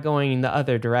 It's not going in the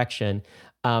other direction.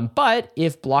 But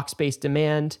if block space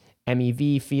demand,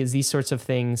 MEV fees, these sorts of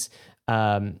things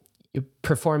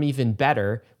perform even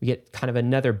better, we get kind of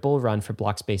another bull run for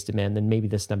block space demand, then maybe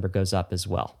this number goes up as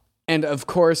well. And of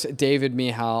course, David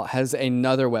Mihal has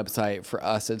another website for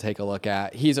us to take a look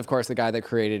at. He's, of course, the guy that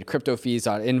created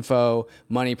cryptofees.info,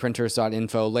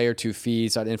 moneyprinters.info,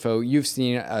 layer2fees.info. You've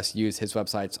seen us use his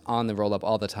websites on the Rollup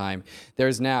all the time.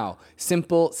 There's now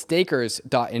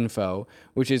simplestakers.info,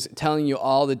 which is telling you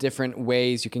all the different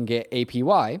ways you can get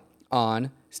APY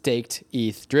on staked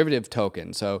ETH derivative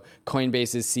token. So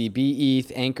Coinbase's CB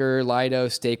ETH, Anchor, Lido,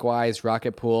 Stakewise,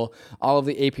 Rocket Pool, all of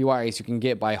the APYs you can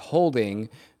get by holding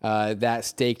that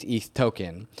staked ETH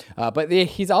token. But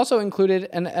he's also included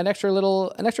an extra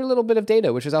little bit of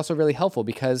data, which is also really helpful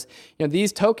because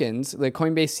these tokens, the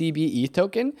Coinbase CB ETH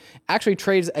token, actually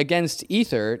trades against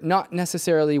Ether, not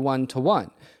necessarily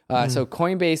one-to-one. So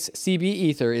Coinbase CB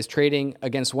Ether is trading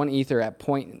against one Ether at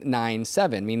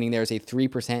 0.97, meaning there's a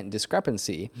 3%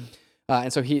 discrepancy.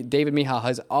 And so David Mihal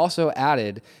has also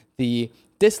added the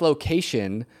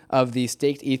dislocation of the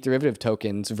staked ETH derivative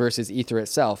tokens versus Ether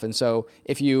itself. And so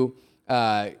if you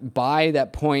buy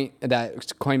that Coinbase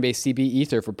CB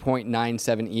Ether for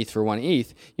 0.97 ETH for one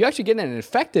ETH, you actually get an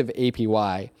effective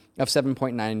APY of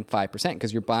 7.95%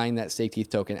 because you're buying that staked ETH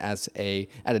token at a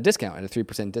discount, at a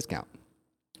 3% discount.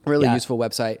 Really useful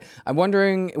website. I'm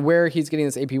wondering where he's getting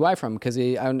this APY from because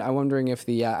I'm wondering if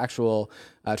the actual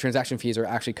transaction fees are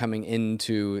actually coming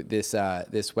into this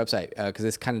website because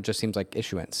this kind of just seems like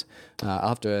issuance. I'll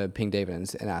have to ping David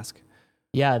and ask.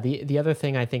 Yeah, the other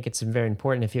thing I think it's very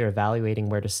important if you're evaluating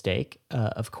where to stake,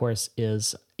 of course,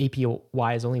 is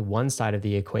APY is only one side of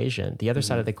the equation. The other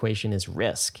side of the equation is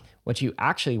risk. What you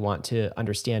actually want to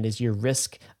understand is your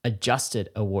risk-adjusted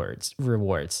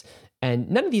rewards.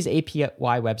 And none of these APY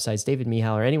websites, David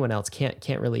Mihal or anyone else,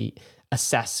 can't really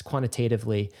assess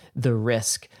quantitatively the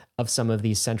risk of some of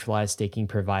these centralized staking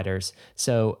providers.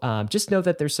 So just know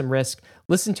that there's some risk.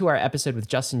 Listen to our episode with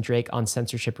Justin Drake on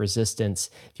censorship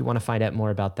resistance if you want to find out more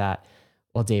about that.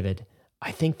 Well, David, I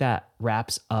think that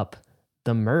wraps up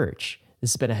the merge.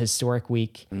 This has been a historic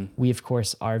week. We, of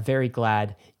course, are very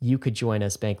glad you could join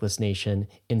us, Bankless Nation,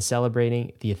 in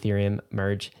celebrating the Ethereum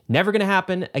merge. Never going to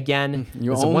happen again.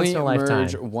 You it's only a once in a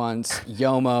merge lifetime. once,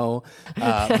 YOMO.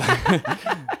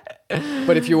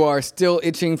 But if you are still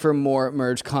itching for more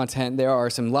merge content, there are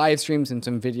some live streams and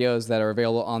some videos that are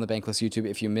available on the Bankless YouTube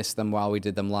if you missed them while we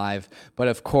did them live. But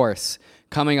of course,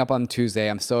 coming up on Tuesday,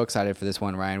 I'm so excited for this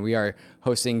one, Ryan. We are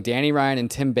hosting Danny Ryan and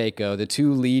Tim Bako, the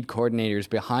two lead coordinators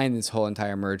behind this whole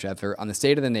entire merge effort on the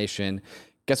State of the Nation.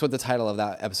 Guess what the title of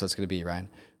that episode is going to be, Ryan?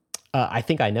 I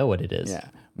think I know what it is. Yeah.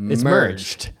 It's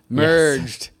merged.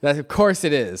 Yes. That, of course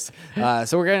it is.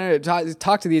 So we're going to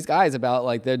talk to these guys about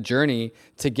like their journey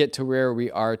to get to where we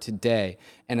are today.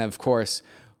 And of course,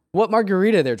 what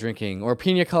margarita they're drinking or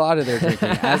pina colada they're drinking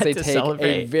as they take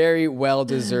celebrate. a very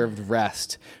well-deserved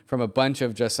rest from a bunch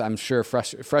of just, I'm sure,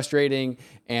 frustrating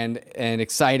and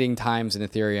exciting times in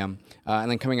Ethereum. And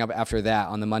then coming up after that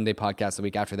on the Monday podcast, the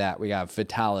week after that, we have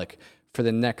Vitalik for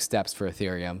the next steps for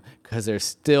Ethereum because there's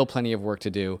still plenty of work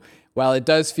to do. While it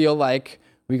does feel like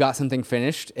we got something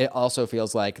finished, it also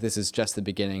feels like this is just the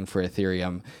beginning for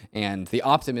Ethereum. And the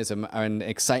optimism and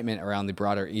excitement around the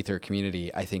broader Ether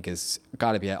community, I think, is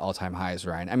got to be at all-time highs,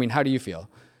 Ryan. I mean, how do you feel?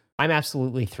 I'm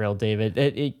absolutely thrilled, David.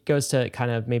 It goes to kind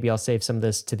of, maybe I'll save some of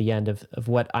this to the end of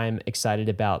what I'm excited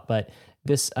about. But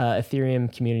this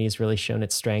Ethereum community has really shown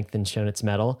its strength and shown its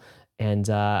mettle. And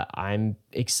I'm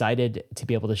excited to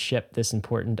be able to ship this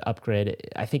important upgrade.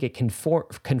 I think it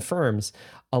confirms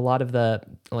a lot of the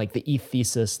ETH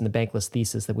thesis and the Bankless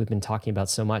thesis that we've been talking about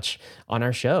so much on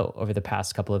our show over the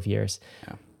past couple of years.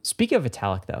 Yeah. Speaking of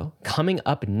Vitalik, though, coming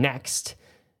up next,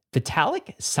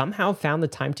 Vitalik somehow found the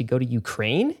time to go to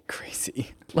Ukraine.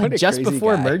 Crazy. Like just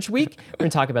before merge week. We're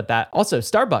going to talk about that. Also,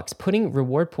 Starbucks putting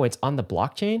reward points on the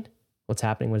blockchain. What's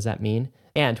happening? What does that mean?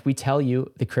 And we tell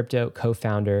you the crypto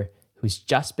co-founder who's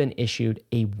just been issued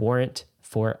a warrant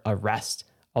for arrest.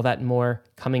 All that and more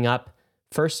coming up.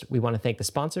 First, we want to thank the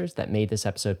sponsors that made this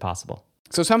episode possible.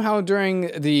 So somehow during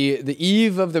the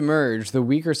eve of the merge, the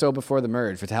week or so before the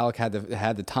merge, Vitalik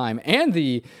had the time and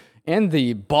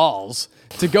the balls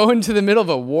to go into the middle of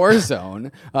a war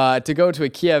zone, to go to a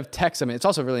Kiev tech summit. It's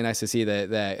also really nice to see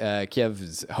that Kiev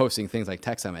is hosting things like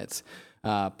tech summits.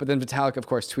 But then Vitalik, of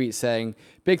course, tweets saying,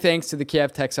 "Big thanks to the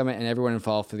Kiev Tech Summit and everyone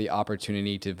involved for the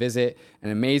opportunity to visit an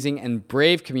amazing and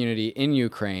brave community in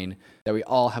Ukraine that we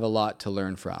all have a lot to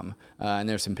learn from." And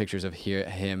there's some pictures of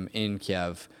him in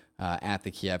Kiev at the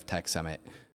Kiev Tech Summit.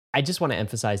 I just want to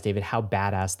emphasize, David, how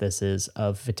badass this is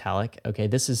of Vitalik. Okay,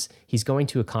 he's going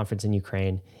to a conference in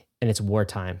Ukraine and it's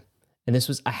wartime. And this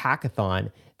was a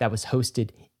hackathon that was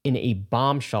hosted in a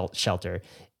bomb shelter.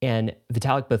 And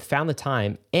Vitalik both found the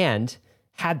time and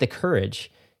had the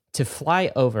courage to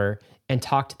fly over and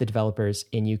talk to the developers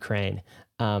in Ukraine.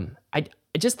 I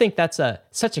just think that's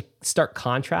such a stark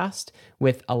contrast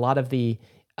with a lot of the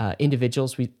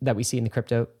individuals that we see in the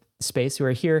crypto space who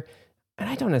are here. And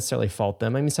I don't necessarily fault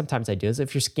them. I mean, sometimes I do. As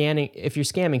if you're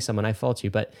scamming someone, I fault you.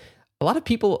 But a lot of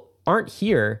people aren't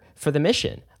here for the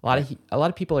mission. A lot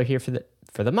of people are here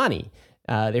for the money.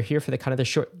 They're here for the kind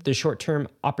of the short-term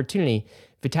opportunity.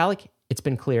 Vitalik, it's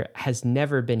been clear, has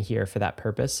never been here for that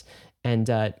purpose. And,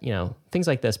 things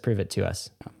like this prove it to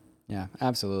us. Yeah,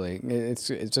 absolutely. It's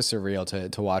just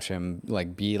surreal to watch him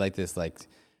like be like this like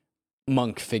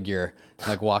monk figure,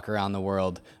 like walk around the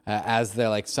world as they're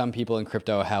like some people in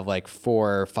crypto have like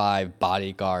 4 or 5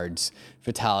 bodyguards.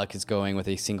 Vitalik is going with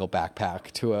a single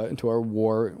backpack to a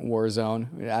war zone.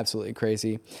 Absolutely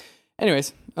crazy.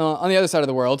 Anyways, on the other side of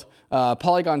the world,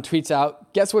 Polygon tweets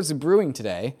out, "Guess what's brewing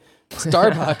today?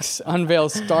 Starbucks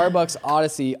unveils Starbucks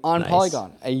Odyssey on Nice.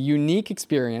 Polygon, a unique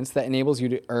experience that enables you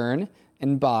to earn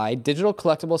and buy digital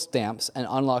collectible stamps and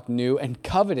unlock new and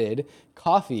coveted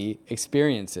coffee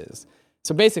experiences."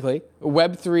 So basically,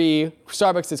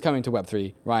 Starbucks is coming to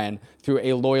Web3, Ryan, through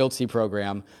a loyalty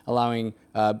program, allowing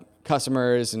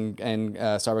customers and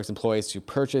Starbucks employees to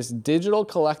purchase digital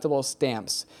collectible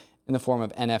stamps in the form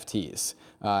of NFTs.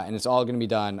 And it's all going to be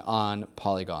done on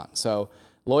Polygon. So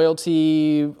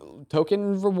loyalty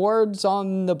token rewards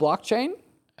on the blockchain.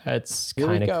 It's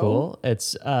kind of cool.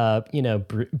 It's,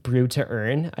 brew to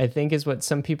earn, I think is what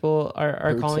some people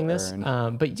are calling this.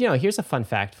 But, here's a fun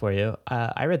fact for you.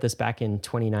 I read this back in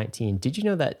 2019. Did you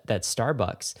know that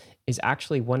Starbucks is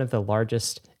actually one of the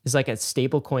largest, is like a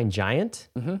stablecoin giant?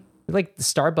 Mm-hmm. Like the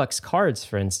Starbucks cards,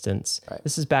 for instance. Right.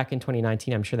 This is back in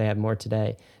 2019. I'm sure they have more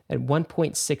today. At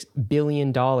 $1.6 billion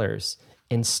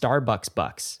in Starbucks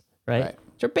bucks, right?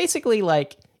 So basically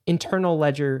like internal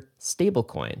ledger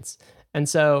stablecoins. And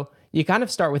so you kind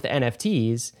of start with the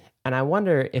NFTs, and I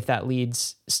wonder if that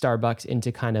leads Starbucks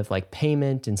into kind of like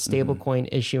payment and stablecoin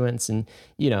issuance. And,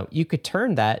 you could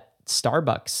turn that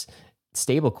Starbucks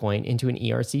stablecoin into an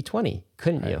ERC20,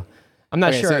 couldn't you? I'm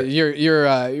not sure. So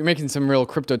you're making some real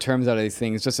crypto terms out of these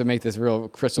things just to make this real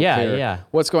crystal clear. Yeah.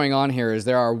 What's going on here is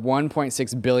there are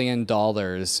 $1.6 billion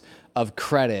of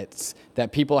credits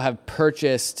that people have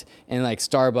purchased in like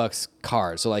Starbucks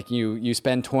cards. So like you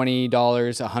spend $20,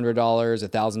 $100,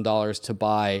 $1,000 to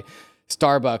buy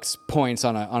Starbucks points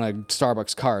on a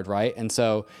Starbucks card, right? And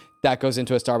so that goes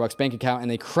into a Starbucks bank account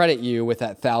and they credit you with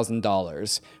that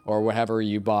 $1,000 or whatever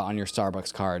you bought on your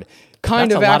Starbucks card.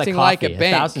 Kind of acting like a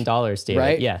bank. $1,000, David.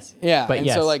 Right? Yes. Yeah. But and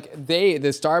so like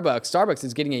Starbucks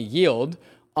is getting a yield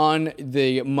on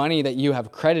the money that you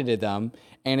have credited them.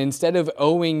 And instead of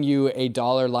owing you a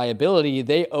dollar liability,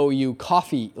 they owe you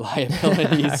coffee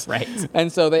liabilities. Right.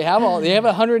 And so they have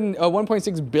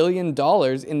 $1.6 billion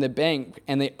in the bank,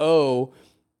 and they owe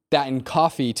that in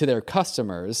coffee to their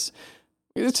customers.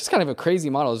 It's just kind of a crazy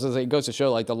model. It goes to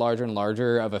show like the larger and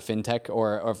larger of a fintech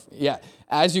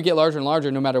as you get larger and larger,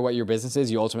 no matter what your business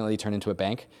is, you ultimately turn into a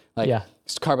bank.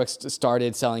 Starbucks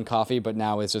started selling coffee, but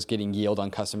now it's just getting yield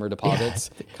on customer deposits.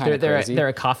 Yeah. Kind of crazy. They're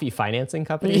a coffee financing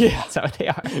company. Yeah. That's what they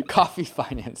are. Coffee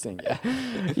financing. Yeah.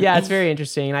 Yeah, it's very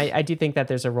interesting. I do think that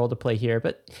there's a role to play here.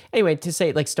 But anyway, to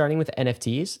say like starting with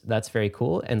NFTs, that's very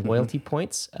cool, and loyalty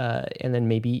points, and then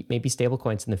maybe stable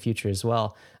coins in the future as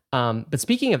well. But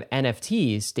speaking of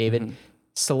NFTs, David,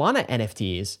 Solana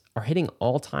NFTs are hitting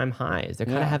all-time highs. They're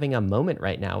kind of having a moment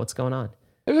right now. What's going on?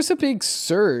 There was a big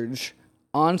surge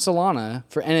on Solana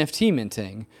for NFT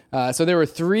minting. So there were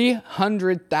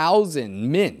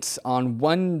 300,000 mints on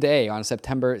one day on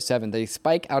September 7th. They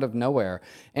spike out of nowhere.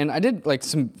 And I did like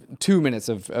 2 minutes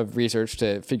of research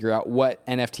to figure out what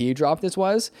NFT drop this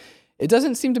was. It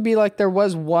doesn't seem to be like there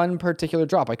was one particular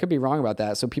drop. I could be wrong about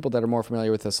that. So people that are more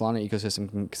familiar with the Solana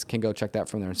ecosystem can go check that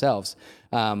from themselves.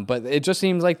 But it just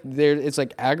seems like it's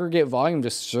like aggregate volume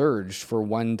just surged for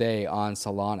one day on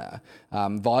Solana.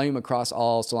 Volume across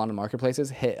all Solana marketplaces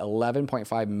hit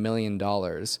 $11.5 million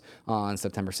on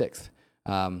September 6th.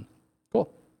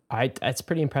 Cool. That's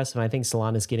pretty impressive. I think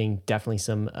Solana is getting definitely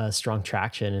some strong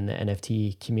traction in the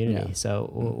NFT community. Yeah. So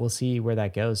we'll see where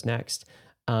that goes next.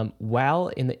 While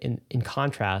in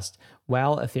contrast,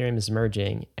 while Ethereum is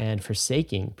merging and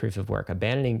forsaking proof of work,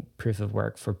 abandoning proof of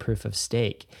work for proof of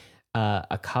stake,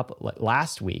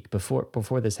 last week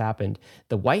before this happened,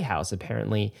 the White House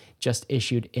apparently just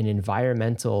issued an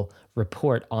environmental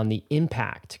report on the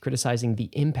impact, criticizing the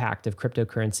impact of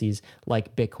cryptocurrencies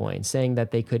like Bitcoin, saying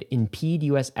that they could impede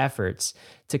U.S. efforts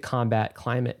to combat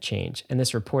climate change. And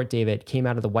this report, David, came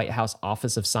out of the White House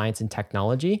Office of Science and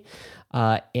Technology,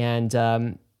 and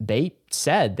they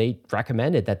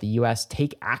recommended that the U.S.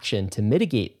 take action to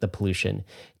mitigate the pollution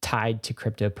tied to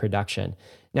crypto production.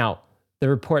 Now, the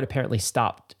report apparently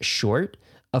stopped short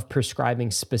of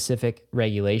prescribing specific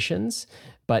regulations,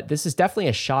 but this is definitely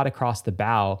a shot across the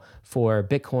bow for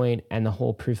Bitcoin and the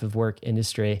whole proof of work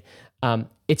industry.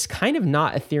 It's kind of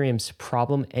not Ethereum's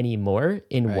problem anymore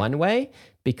in one way,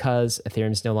 because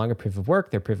Ethereum is no longer proof of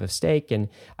work, they're proof of stake. And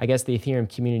I guess the Ethereum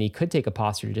community could take a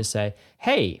posture to just say,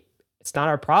 hey, it's not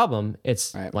our problem.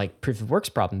 It's like proof of work's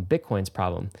problem, Bitcoin's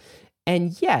problem.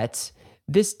 And yet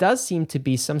this does seem to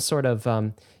be some sort of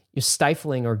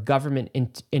stifling or government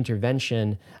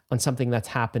intervention on something that's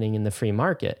happening in the free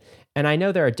market. And I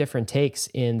know there are different takes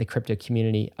in the crypto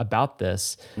community about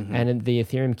this and in the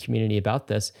Ethereum community about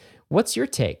this. What's your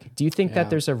take? Do you think that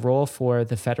there's a role for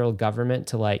the federal government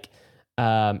to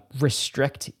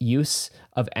restrict use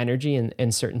of energy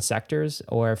in certain sectors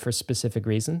or for specific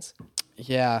reasons?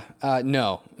 Yeah,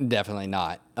 no, definitely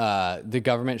not. The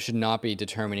government should not be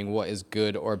determining what is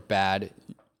good or bad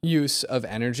use of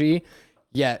energy.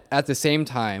 Yet at the same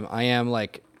time, I am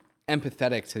like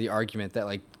empathetic to the argument that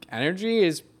like energy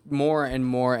is more and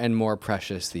more and more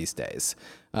precious these days,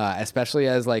 especially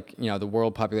as like, the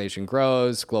world population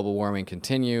grows, global warming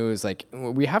continues. Like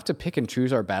we have to pick and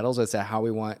choose our battles as to how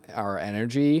we want our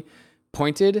energy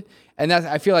pointed. And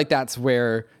I feel like that's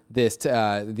where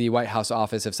the White House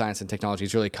Office of Science and Technology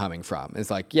is really coming from. It's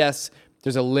like, yes,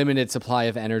 there's a limited supply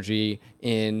of energy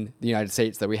in the United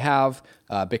States that we have.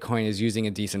 Bitcoin is using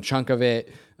a decent chunk of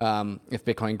it. If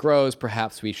Bitcoin grows,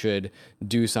 perhaps we should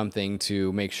do something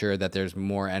to make sure that there's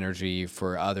more energy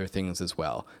for other things as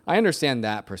well. I understand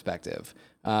that perspective.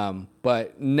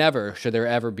 But never should there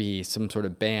ever be some sort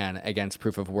of ban against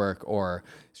proof of work, or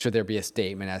should there be a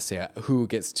statement as to who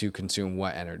gets to consume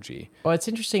what energy? Well, it's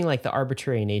interesting, like the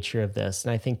arbitrary nature of this.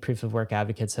 And I think proof of work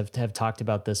advocates have talked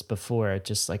about this before.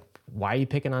 Just like, why are you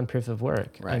picking on proof of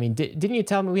work? Right. I mean, didn't you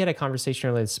tell me, we had a conversation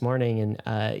earlier this morning, and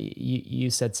you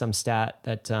said some stat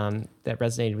that that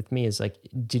resonated with me, is like,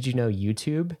 did you know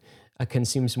YouTube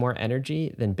consumes more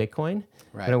energy than Bitcoin?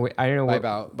 Right. I don't know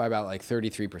by about like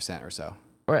 33% or so.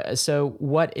 So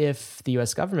what if the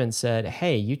U.S. government said,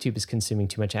 hey, YouTube is consuming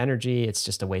too much energy. It's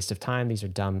just a waste of time. These are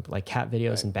dumb, like cat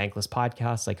videos and bankless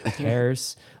podcasts. Like, who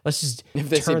cares? Let's just if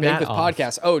they turn say bankless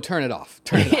podcasts, turn it off.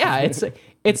 Turn it yeah, off.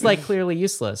 it's like clearly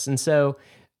useless. And so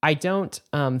I don't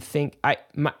think my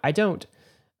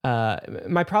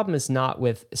problem is not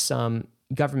with some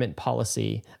government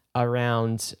policy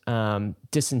around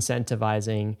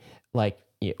disincentivizing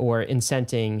or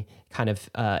incenting kind of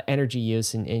energy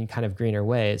use in kind of greener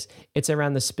ways. It's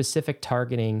around the specific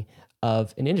targeting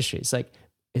of an industry. It's like,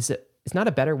 it's not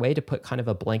a better way to put kind of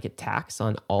a blanket tax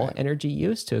on all energy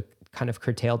use to kind of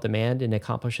curtail demand and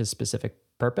accomplish a specific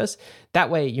purpose? That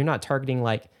way you're not targeting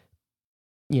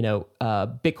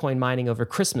Bitcoin mining over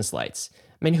Christmas lights.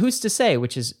 I mean, who's to say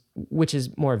which is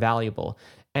more valuable?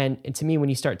 And to me, when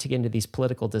you start to get into these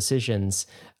political decisions,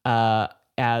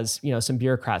 as some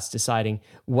bureaucrats deciding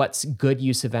what's good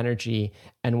use of energy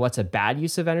and what's a bad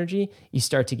use of energy, you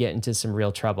start to get into some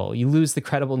real trouble. You lose the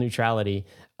credible neutrality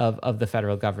of the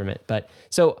federal government. But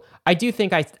so I do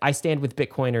think I stand with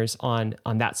Bitcoiners on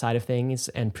that side of things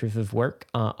and proof of work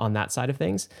on that side of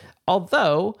things.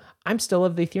 Although I'm still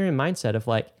of the Ethereum mindset of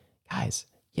like, guys,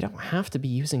 you don't have to be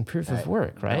using proof of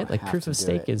work, right? Like proof of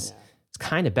stake is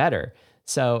kind of better.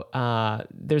 So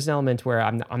there's an element where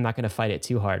I'm not going to fight it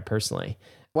too hard personally.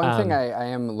 One thing I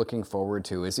am looking forward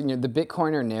to is, the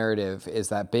Bitcoiner narrative is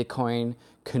that Bitcoin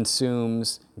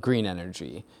consumes green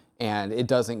energy and it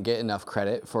doesn't get enough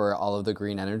credit for all of the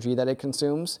green energy that it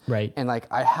consumes. Right. And like,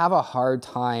 I have a hard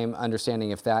time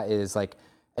understanding if that is like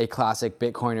a classic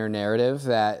Bitcoiner narrative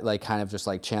that like kind of just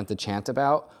like chant the chant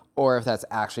about, or if that's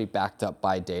actually backed up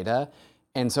by data.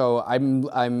 And so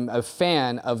I'm a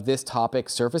fan of this topic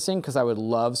surfacing because I would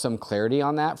love some clarity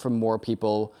on that from more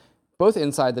people, both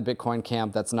inside the Bitcoin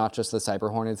camp, that's not just the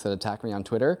cyber hornets that attack me on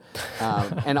Twitter,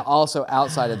 and also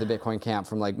outside of the Bitcoin camp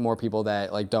from like more people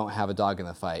that like don't have a dog in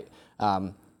the fight.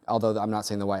 Although I'm not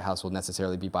saying the White House will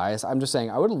necessarily be biased. I'm just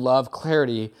saying I would love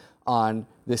clarity on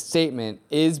the statement,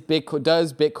 does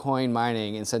Bitcoin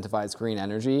mining incentivize green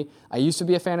energy? I used to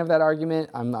be a fan of that argument.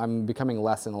 I'm becoming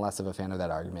less and less of a fan of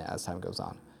that argument as time goes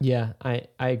on. Yeah, I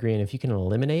agree. And if you can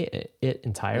eliminate it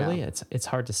entirely, it's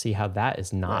hard to see how that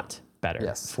is not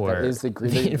better for that is the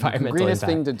environmental greenest impact.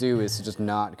 thing to do is to just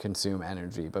not consume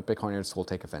energy, but Bitcoiners will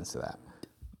take offense to that.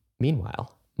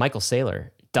 Meanwhile, Michael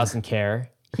Saylor doesn't care.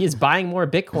 He is buying more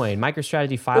Bitcoin.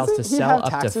 MicroStrategy files Doesn't to he sell have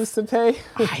up taxes to pay?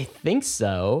 I think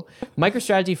so.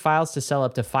 MicroStrategy files to sell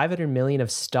up to 500 million of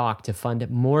stock to fund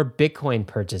more Bitcoin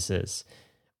purchases.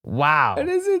 Wow. That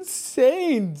is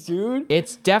insane, dude.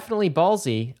 It's definitely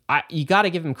ballsy. You got to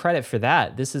give him credit for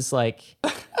that. This is like,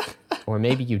 or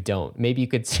maybe you don't. Maybe you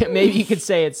could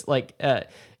say it's like,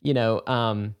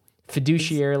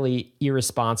 fiduciarily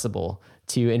irresponsible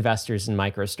to investors in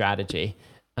MicroStrategy.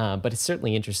 But it's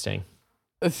certainly interesting.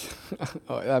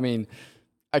 I mean,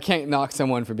 I can't knock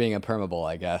someone for being a permabull,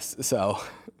 I guess. So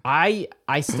I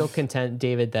still contend,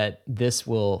 David, that this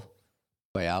will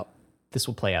play out. This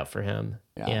will play out for him.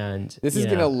 Yeah. And this is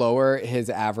going to lower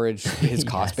his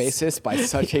cost basis by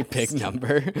such a big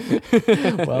number.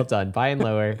 Well done. Buy and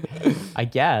lower. I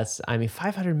guess. I mean,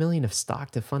 500 million of stock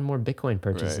to fund more Bitcoin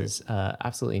purchases. Right.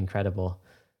 Absolutely incredible.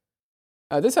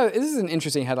 This is an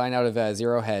interesting headline out of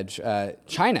Zero Hedge.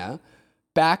 China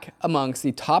back amongst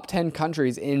the top 10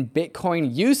 countries in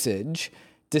Bitcoin usage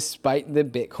despite the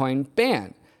Bitcoin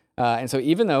ban. And so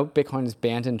even though Bitcoin is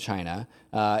banned in China,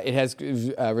 it has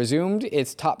resumed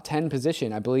its top 10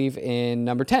 position, I believe, in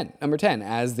number 10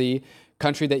 as the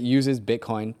country that uses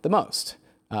Bitcoin the most.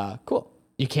 Cool.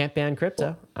 You can't ban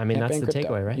crypto. I mean, that's the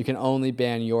takeaway, right? You can only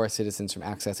ban your citizens from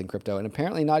accessing crypto, and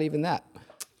apparently not even that.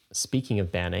 Speaking of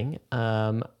banning,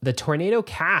 the Tornado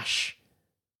Cash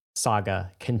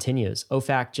saga continues.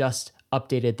 OFAC just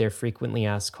updated their frequently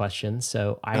asked questions,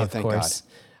 so I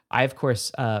of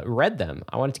course read them.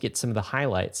 I wanted to get some of the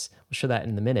highlights. We'll show that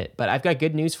in a minute, but I've got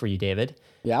good news for you, David.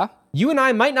 Yeah? You and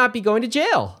I might not be going to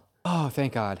jail. Oh,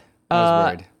 thank God. I was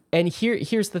worried. And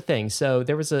here's the thing. So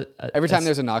there was every time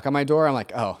there's a knock on my door, I'm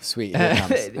like, oh, sweet, here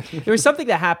it comes. There was something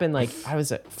that happened, like, I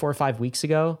was 4 or 5 weeks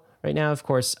ago. Right now, of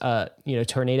course,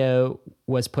 Tornado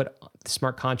was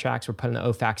smart contracts were put on the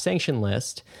OFAC sanction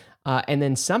list. And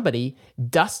then somebody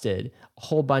dusted a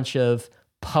whole bunch of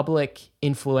public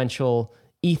influential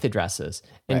ETH addresses,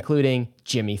 including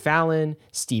Jimmy Fallon,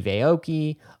 Steve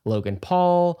Aoki, Logan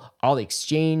Paul, all the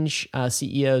exchange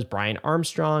CEOs, Brian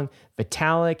Armstrong,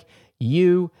 Vitalik,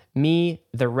 you, me,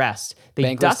 the rest.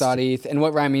 Bankless.eth. And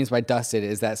what Ryan means by dusted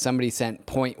is that somebody sent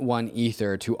 0.1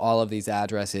 Ether to all of these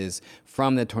addresses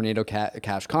from the Tornado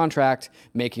Cash contract,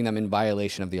 making them in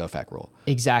violation of the OFAC rule.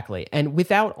 Exactly. And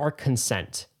without our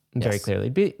consent, very clearly.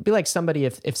 It'd be like somebody,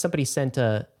 if somebody sent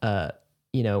an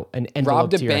envelope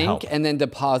robbed a to your bank help. and then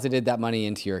deposited that money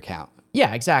into your account.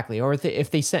 Yeah, exactly. Or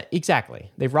if they sent,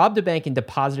 exactly. They robbed a bank and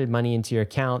deposited money into your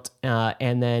account.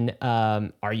 And then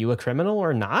are you a criminal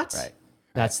or not? Right.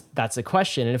 That's a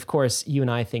question. And of course, you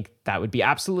and I think that would be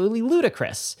absolutely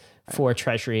ludicrous for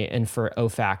Treasury and for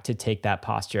OFAC to take that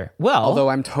posture. Well, although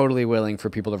I'm totally willing for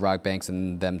people to rob banks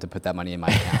and them to put that money in my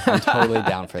account. I'm totally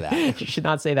down for that. You should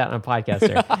not say that on a podcast,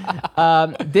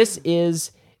 sir. This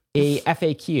is a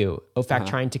FAQ. OFAC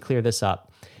trying to clear this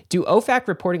up. Do OFAC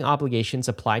reporting obligations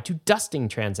apply to dusting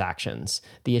transactions?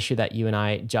 The issue that you and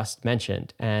I just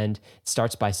mentioned. And it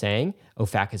starts by saying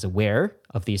OFAC is aware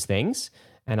of these things.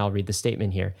 And I'll read the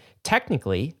statement here.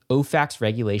 Technically, OFAC's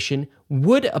regulation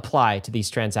would apply to these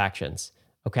transactions.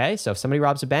 Okay, so if somebody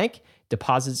robs a bank,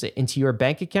 deposits it into your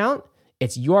bank account,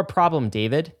 it's your problem,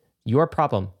 David. Your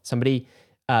problem. Somebody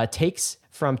takes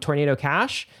from Tornado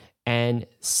Cash and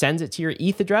sends it to your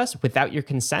ETH address without your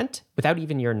consent, without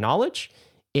even your knowledge.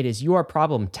 It is your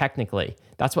problem, technically.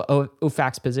 That's what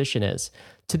OFAC's position is.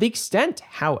 To the extent,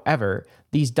 however,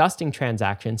 these dusting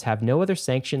transactions have no other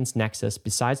sanctions nexus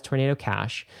besides Tornado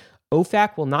Cash,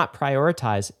 OFAC will not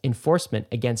prioritize enforcement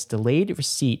against delayed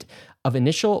receipt of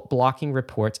initial blocking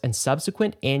reports and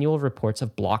subsequent annual reports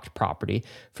of blocked property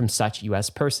from such U.S.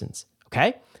 persons.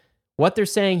 Okay? What they're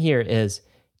saying here is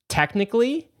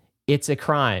technically it's a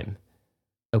crime.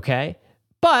 Okay?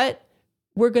 But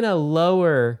we're going to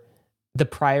lower the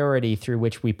priority through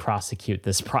which we prosecute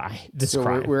this crime.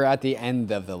 We're at the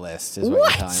end of the list, is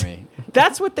what you're telling me.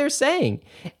 That's what they're saying.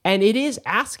 And it is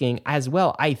asking as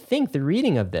well, I think the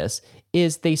reading of this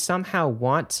is they somehow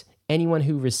want anyone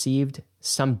who received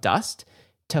some dust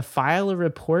to file a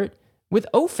report with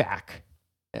OFAC.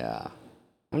 Yeah.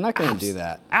 I'm not going to do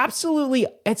that. Absolutely.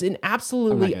 It's an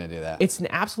absolutely... I'm not going to do that. It's an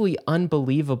absolutely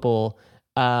unbelievable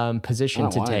position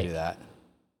to take. I don't want to do that.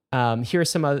 Here are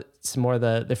some more of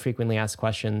the frequently asked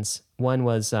questions. One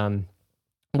was,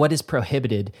 what is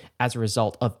prohibited as a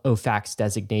result of OFAC's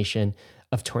designation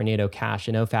of Tornado Cash?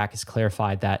 And OFAC has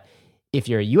clarified that if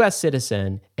you're a U.S.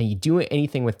 citizen and you do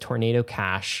anything with Tornado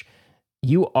Cash,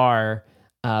 you are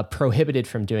prohibited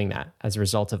from doing that as a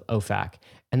result of OFAC.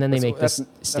 And then they make this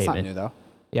statement. That's not new, though.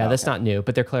 Yeah, that's not new,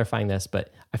 but they're clarifying this.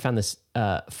 But I found this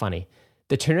funny.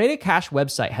 The Tornado Cash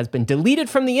website has been deleted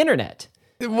from the internet.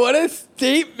 What a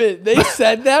statement. They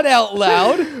said that out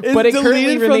loud. But it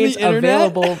currently remains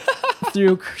available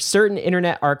through certain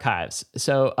internet archives.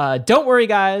 So don't worry,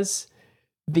 guys.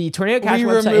 The Tornado Cash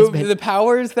website has been the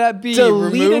powers that be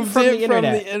deleted from the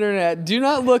internet. Do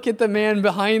not look at the man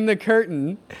behind the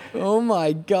curtain. Oh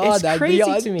my God, it's that's crazy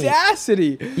the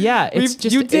audacity. To me. Yeah,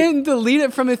 you didn't delete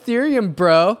it from Ethereum,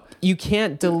 bro. You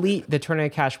can't delete the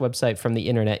Tornado Cash website from the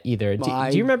internet either. Do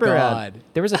you remember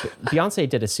there was Beyonce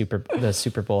did the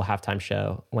Super Bowl halftime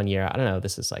show one year. I don't know.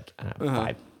 This is like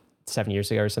 5-7 years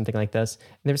ago or something like this.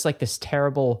 And there was like this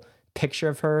terrible picture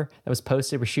of her that was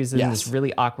posted where she was in this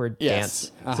really awkward dance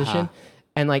position.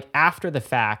 And like after the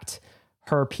fact,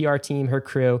 her PR team, her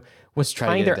crew was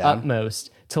trying their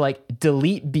utmost to like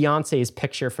delete Beyonce's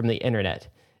picture from the internet.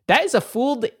 That is a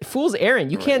fool's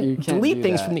errand. You can't delete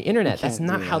things from the internet. That's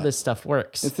not how this stuff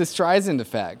works. It's the Streisand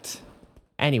effect.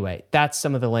 Anyway, that's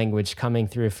some of the language coming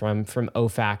through from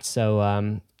OFAC.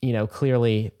 So,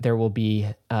 clearly there will be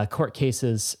court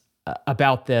cases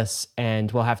about this,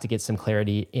 and we'll have to get some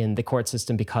clarity in the court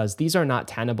system because these are not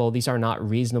tenable. These are not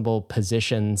reasonable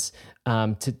positions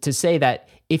to say that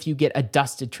if you get a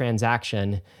dusted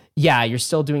transaction, you're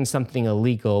still doing something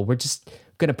illegal. We're just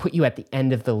going to put you at the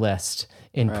end of the list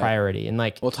in priority. And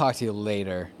like, we'll talk to you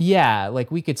later. Yeah. Like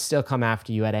we could still come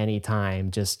after you at any time.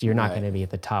 Just, you're not going to be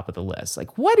at the top of the list.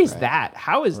 Like, what is that?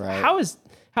 How is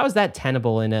that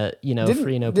tenable in a, free and open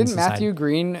society? Didn't Matthew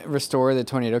Green restore the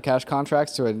Tornado Cash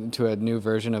contracts to a new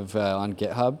version of on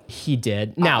GitHub? He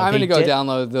did. Now I'm going to go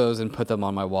download those and put them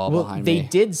on my wall behind me. They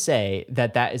did say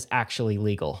that is actually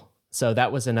legal. So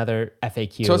that was another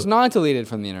FAQ. So it's not deleted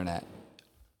from the internet.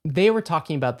 They were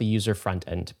talking about the user front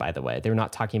end, by the way. They were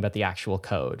not talking about the actual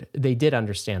code. They did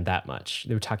understand that much.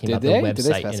 They were talking about the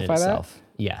website in itself.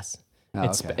 That? Yes.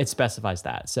 It specifies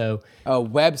that. So a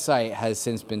website has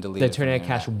since been deleted. The Tornado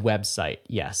Cash website,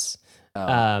 yes.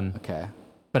 Okay.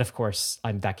 But of course,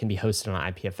 that can be hosted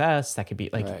on IPFS. That could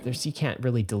be you can't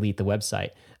really delete the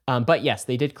website. But yes,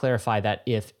 they did clarify that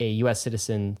if a U.S.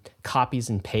 citizen copies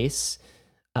and pastes,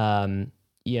 and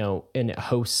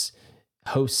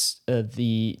hosts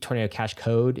the Tornado Cash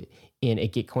code in a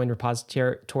Gitcoin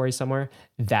repository somewhere,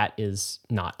 that is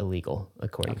not illegal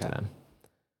according to them.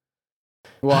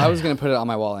 Well, I was going to put it on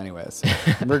my wall anyways,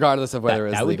 regardless of whether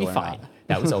it was legal or not. That would be fine.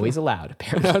 That was always allowed,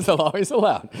 apparently. That was always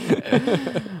allowed.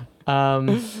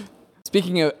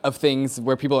 Speaking of things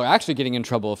where people are actually getting in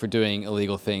trouble for doing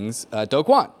illegal things, Do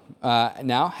Kwon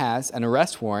now has an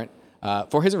arrest warrant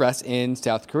for his arrest in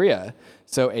South Korea.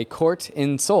 So a court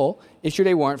in Seoul issued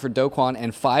a warrant for Do Kwon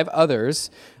and 5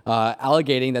 others,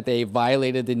 alleging that they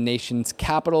violated the nation's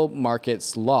capital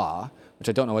markets law, which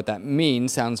I don't know what that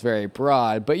means. Sounds very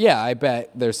broad. But yeah, I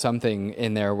bet there's something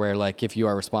in there where, like, if you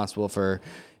are responsible for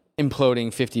imploding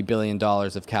 $50 billion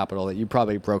of capital, that you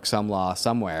probably broke some law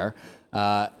somewhere.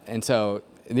 And so,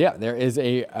 yeah, there is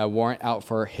a warrant out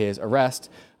for his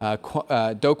arrest. Do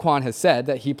Kwon has said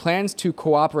that he plans to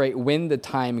cooperate when the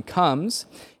time comes.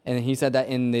 And he said that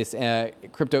in this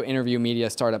crypto interview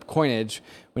media startup Coinage,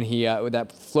 when he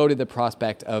that floated the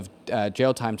prospect of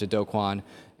jail time to Do Kwon,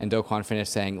 and Do Kwon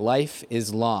finished saying, "Life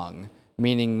is long,"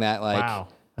 meaning that I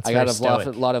got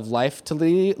a lot of life to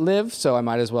live, so I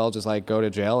might as well just go to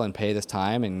jail and pay this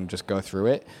time and just go through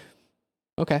it.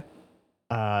 Okay.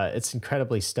 It's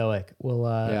incredibly stoic. We'll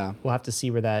have to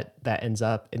see where that ends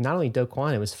up. And not only Do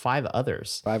Kwon, it was 5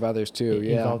 others. 5 others too,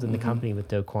 involved in the company with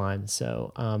Do Kwon.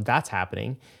 So that's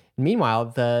happening. And meanwhile,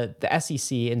 the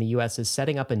SEC in the US is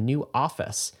setting up a new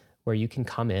office where you can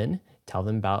come in, tell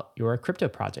them about your crypto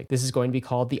project. This is going to be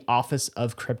called the Office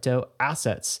of Crypto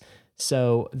Assets.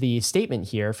 So the statement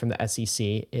here from the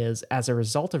SEC is, as a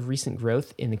result of recent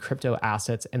growth in the crypto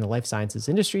assets and the life sciences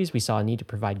industries, we saw a need to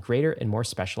provide greater and more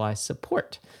specialized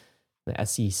support. The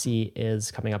SEC is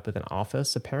coming up with an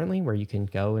office, apparently, where you can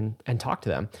go and talk to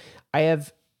them. I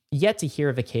have yet to hear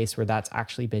of a case where that's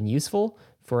actually been useful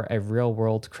for a real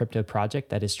world crypto project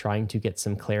that is trying to get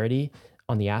some clarity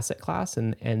on the asset class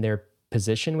and their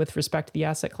position with respect to the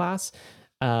asset class.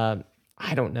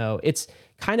 I don't know. It's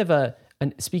kind of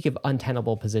speak of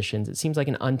untenable positions. It seems like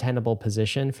an untenable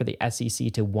position for the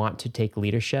SEC to want to take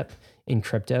leadership in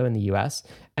crypto in the US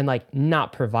and like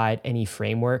not provide any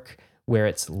framework where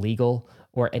it's legal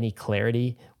or any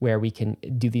clarity where we can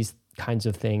do these kinds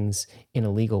of things in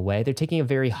a legal way. They're taking a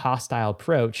very hostile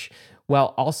approach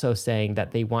while also saying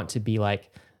that they want to be like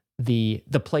the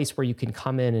place where you can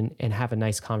come in and have a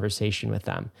nice conversation with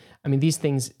them. I mean, these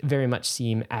things very much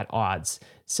seem at odds.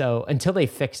 So until they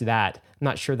fix that, I'm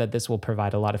not sure that this will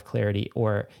provide a lot of clarity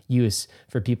or use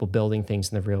for people building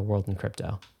things in the real world in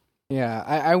crypto. Yeah,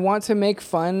 I want to make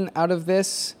fun out of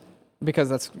this because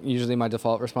that's usually my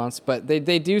default response. But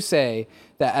they do say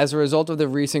that as a result of the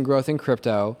recent growth in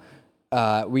crypto,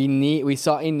 we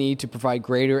saw a need to provide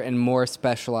greater and more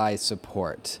specialized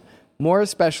support. More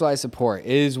specialized support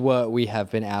is what we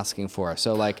have been asking for.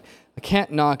 So like, I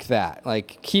can't knock that.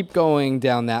 Like, keep going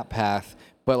down that path,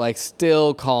 but like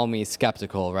still call me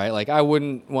skeptical, right? Like, I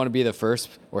wouldn't want to be the first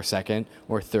or second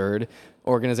or third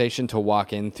organization to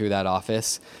walk in through that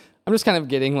office. I'm just kind of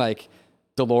getting like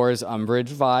Dolores Umbridge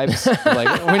vibes,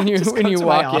 like when you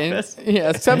walk in,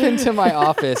 step into my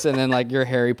office, and then like you're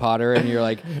Harry Potter and you're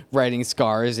like writing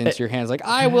scars into your hands, like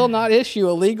I will not issue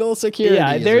illegal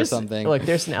securities or something. Look,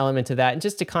 there's an element to that, and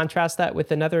just to contrast that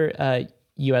with another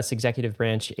U.S. executive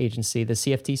branch agency, the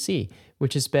CFTC,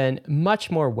 which has been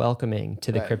much more welcoming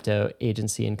to the crypto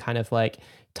agency and kind of like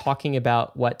talking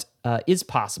about what is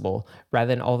possible rather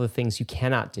than all the things you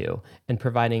cannot do, and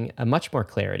providing a much more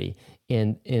clarity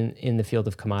in the field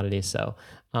of commodities. So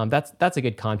that's a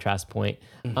good contrast point.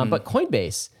 But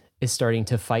Coinbase is starting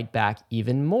to fight back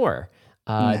even more.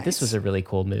 Nice. This was a really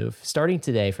cool move. Starting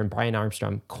today from Brian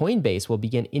Armstrong, Coinbase will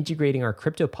begin integrating our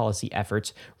crypto policy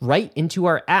efforts right into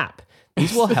our app.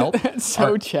 These will help. That's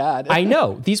so Chad. I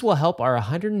know. These will help our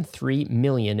 103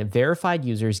 million verified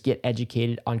users get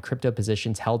educated on crypto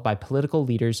positions held by political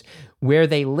leaders where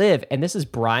they live. And this is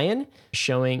Brian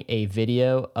showing a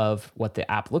video of what the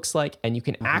app looks like. And you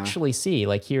can actually see,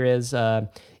 like, here is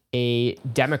a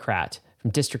Democrat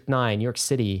from District 9, New York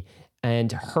City,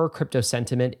 and her crypto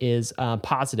sentiment is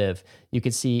positive. You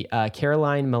can see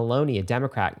Caroline Maloney, a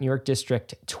Democrat, New York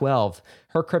District 12.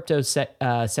 Her crypto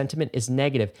sentiment is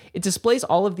negative. It displays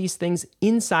all of these things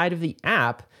inside of the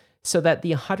app so that the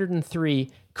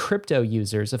 103 crypto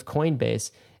users of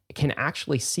Coinbase can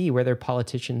actually see where their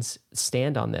politicians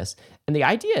stand on this. And the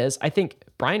idea is, I think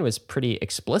Brian was pretty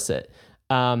explicit.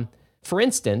 For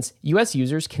instance, US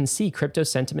users can see crypto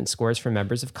sentiment scores from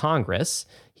members of Congress,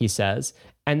 he says.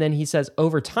 And then he says,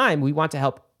 over time, we want to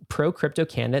help pro-crypto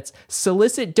candidates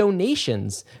solicit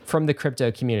donations from the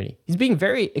crypto community. He's being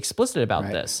very explicit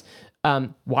about this.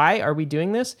 Why are we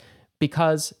doing this?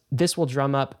 Because this will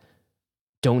drum up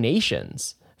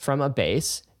donations from a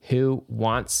base who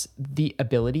wants the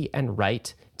ability and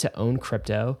right to own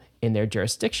crypto in their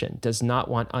jurisdiction, does not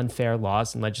want unfair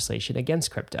laws and legislation against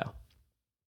crypto.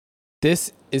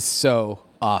 This is so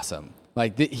awesome.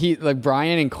 Like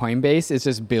Brian and Coinbase is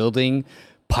just building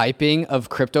piping of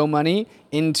crypto money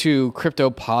into crypto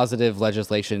positive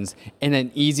legislations in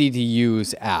an easy to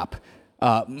use app.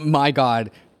 My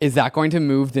God, is that going to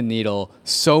move the needle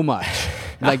so much?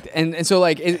 So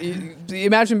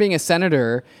imagine being a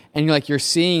senator and you're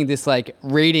seeing this like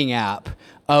rating app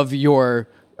of your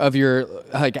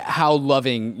like how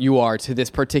loving you are to this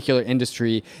particular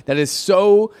industry that is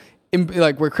so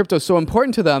like where crypto is so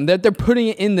important to them that they're putting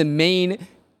it in the main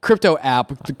crypto app,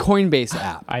 the Coinbase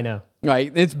app. I know.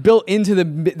 Right. It's built into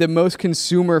the most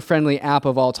consumer friendly app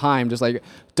of all time. Just like,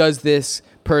 does this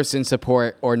person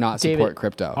support or not support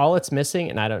crypto? All it's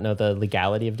missing, and I don't know the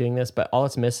legality of doing this, but all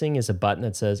it's missing is a button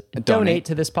that says donate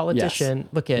to this politician. Yes.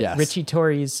 Look at Richie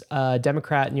Tory's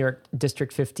Democrat, New York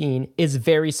District 15 is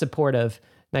very supportive.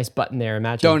 Nice button there.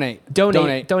 Imagine.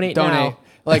 Donate now.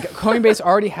 Like Coinbase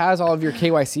already has all of your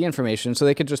KYC information, so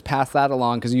they could just pass that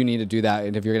along because you need to do that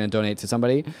if you're going to donate to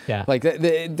somebody. Yeah. Like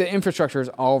the infrastructure is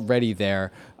already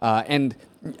there. And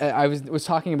I was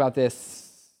talking about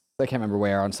this, I can't remember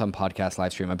where, on some podcast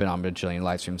live stream. I've been on a bajillion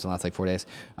live streams in the last like 4 days.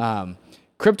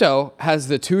 Crypto has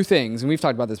the two things, and we've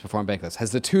talked about this before on Bankless,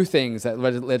 has the two things that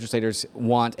legislators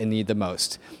want and need the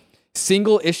most: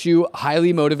 single issue,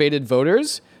 highly motivated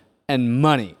voters, and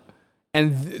money.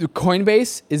 And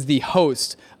Coinbase is the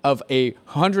host of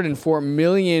 104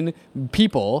 million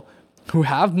people who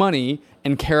have money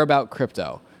and care about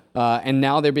crypto. And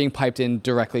now they're being piped in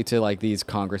directly to like these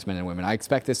congressmen and women. I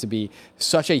expect this to be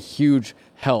such a huge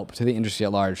help to the industry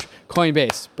at large.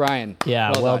 Coinbase, Brian.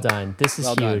 Yeah, well done. This is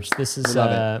huge. Done. This is,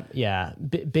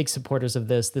 big supporters of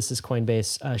this. This is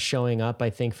Coinbase showing up, I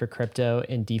think, for crypto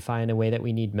and DeFi in a way that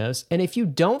we need most. And if you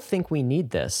don't think we need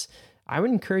this, I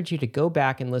would encourage you to go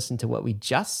back and listen to what we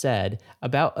just said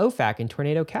about OFAC and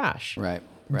Tornado Cash. Right.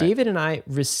 David and I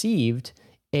received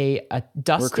a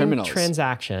dusting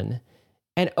transaction,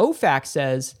 and OFAC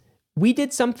says we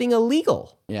did something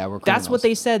illegal. Yeah, we're criminals. That's what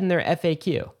they said in their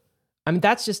FAQ. I mean,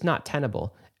 that's just not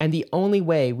tenable. And the only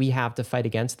way we have to fight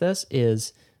against this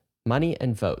is money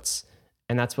and votes.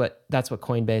 And that's what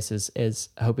Coinbase is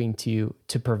hoping to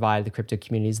provide the crypto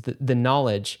communities, the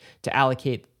knowledge to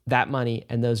allocate that money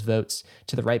and those votes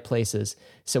to the right places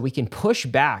so we can push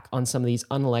back on some of these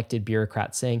unelected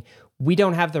bureaucrats saying we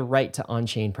don't have the right to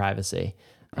on-chain privacy.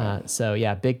 So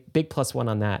yeah, big +1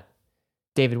 on that.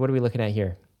 David, what are we looking at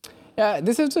here? Yeah,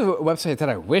 this is a website that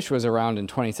I wish was around in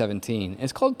 2017.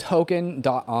 It's called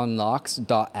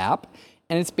token.unlocks.app,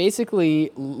 and it's basically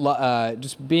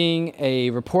just being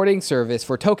a reporting service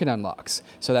for token unlocks.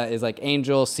 So that is like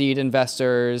angel seed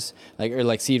investors,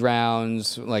 like seed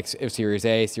rounds, like Series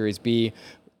A, Series B.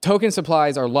 Token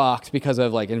supplies are locked because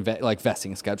of like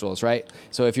vesting schedules, right?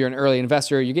 So if you're an early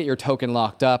investor, you get your token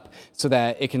locked up so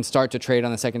that it can start to trade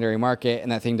on the secondary market,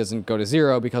 and that thing doesn't go to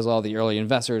zero because all the early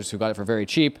investors who got it for very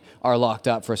cheap are locked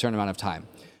up for a certain amount of time.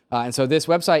 And so this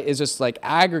website is just like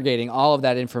aggregating all of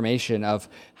that information of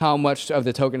how much of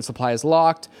the token supply is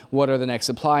locked, what are the next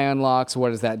supply unlocks,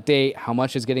 what is that date, how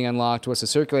much is getting unlocked, what's the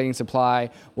circulating supply,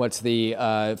 what's the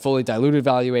fully diluted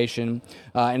valuation.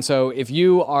 And so if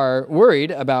you are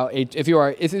worried about,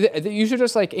 you should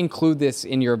just like include this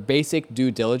in your basic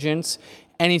due diligence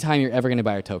anytime you're ever going to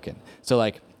buy a token. So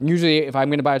like usually if I'm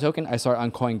going to buy a token, I start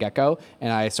on CoinGecko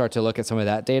and I start to look at some of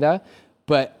that data.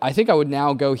 But I think I would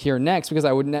now go here next because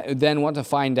I would then want to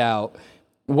find out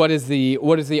what is the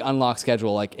unlock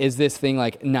schedule. Like, is this thing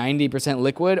like 90%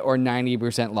 liquid or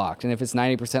 90% locked? And if it's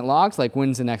 90% locked, like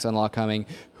when's the next unlock coming?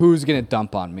 Who's going to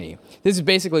dump on me? This is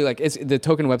basically like it's the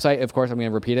token website. Of course, I'm going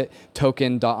to repeat it.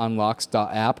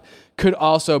 Token.unlocks.app could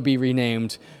also be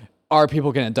renamed Are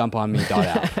People Going to Dump on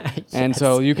Me.app. Yes. And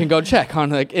so you can go check on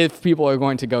like if people are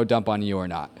going to go dump on you or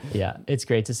not. Yeah, it's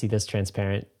great to see this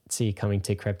transparency coming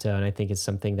to crypto, and I think it's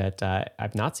something that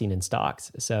I've not seen in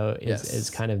stocks. So it's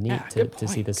kind of neat to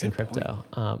see this in crypto.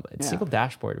 Single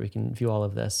dashboard, we can view all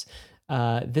of this.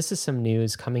 This is some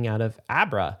news coming out of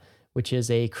Abra, which is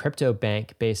a crypto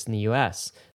bank based in the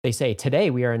US. They say, today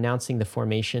we are announcing the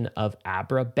formation of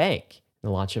Abra Bank, the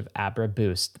launch of Abra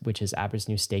Boost, which is Abra's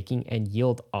new staking and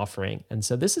yield offering. And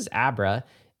so this is Abra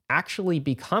actually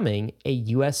becoming a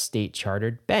US state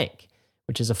chartered bank,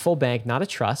 which is a full bank, not a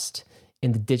trust,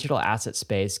 in the digital asset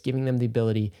space, giving them the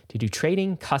ability to do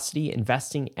trading, custody,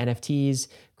 investing, NFTs,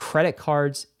 credit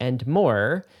cards, and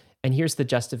more. And here's the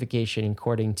justification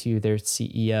according to their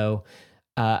CEO.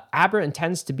 Abra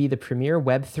intends to be the premier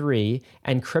Web3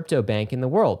 and crypto bank in the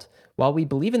world. While we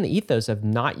believe in the ethos of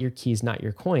not your keys, not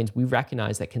your coins, we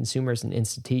recognize that consumers and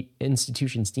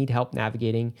institutions need help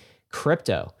navigating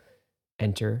crypto.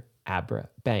 Enter Abra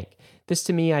Bank. This,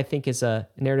 to me, I think is a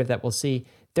narrative that we'll see.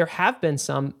 There have been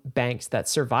some banks that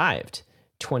survived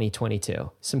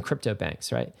 2022, some crypto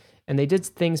banks, right? And they did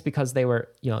things because they were,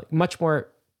 much more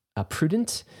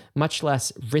prudent, much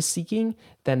less risk-seeking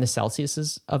than the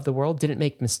Celsiuses of the world, didn't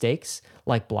make mistakes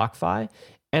like BlockFi.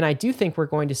 And I do think we're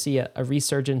going to see a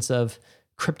resurgence of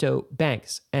crypto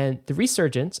banks. And the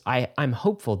resurgence, I'm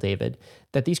hopeful, David,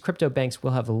 that these crypto banks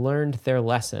will have learned their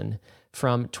lesson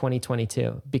from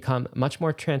 2022, become much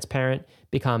more transparent,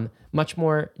 become much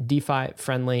more DeFi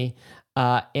friendly.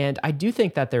 And I do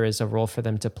think that there is a role for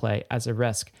them to play as a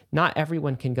risk. Not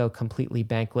everyone can go completely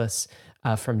bankless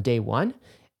from day one.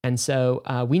 And so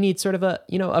we need sort of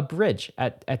a bridge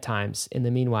at times in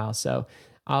the meanwhile. So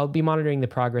I'll be monitoring the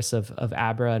progress of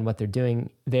Abra and what they're doing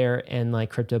there and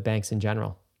like crypto banks in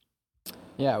general.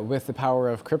 Yeah, with the power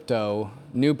of crypto,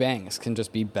 new banks can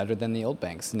just be better than the old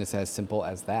banks. And it's as simple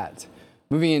as that.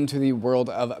 Moving into the world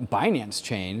of Binance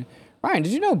Chain. Ryan,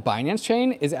 did you know Binance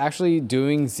Chain is actually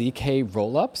doing ZK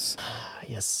rollups?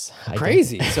 Yes.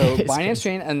 Crazy. So Binance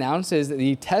Chain announces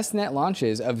the testnet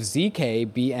launches of ZK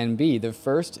BNB, the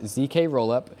first ZK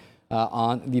rollup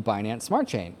on the Binance Smart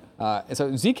Chain. And so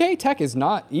ZK Tech is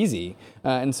not easy.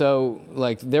 And so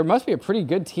like there must be a pretty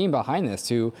good team behind this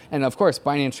too. And of course,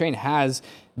 Binance Chain has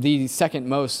the second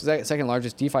largest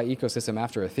DeFi ecosystem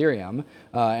after Ethereum.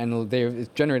 And they're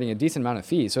generating a decent amount of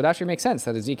fees. So it actually makes sense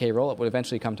that a ZK rollup would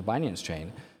eventually come to Binance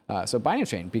Chain. So Binance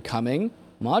Chain becoming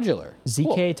modular.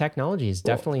 ZK technology is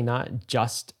definitely not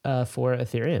just for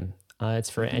Ethereum.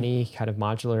 It's for any kind of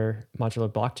modular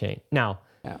blockchain. Now,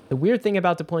 the weird thing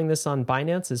about deploying this on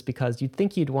Binance is because you'd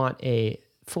think you'd want a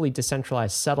fully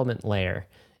decentralized settlement layer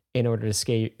in order to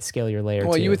scale your layer.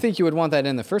 Well, you would think you would want that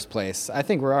in the first place. I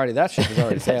think that ship has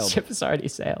already sailed. That ship has already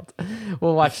sailed.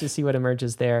 We'll watch to see what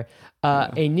emerges there.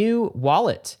 A new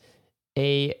wallet,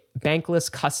 a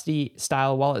bankless custody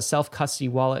style wallet, self-custody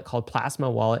wallet called Plasma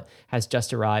Wallet has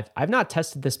just arrived. I've not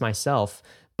tested this myself,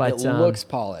 but it looks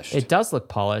polished. It does look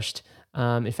polished.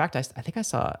 In fact, I think I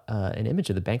saw an image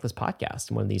of the Bankless podcast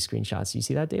in one of these screenshots. Do you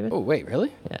see that, David? Oh, wait,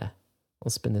 really? Yeah.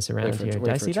 We'll spin this around here. Did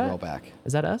I see that? Roll back.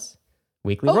 Is that us?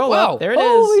 Weekly roll wow. up. There it is.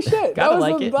 Holy shit. Gotta That was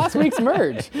like it. last week's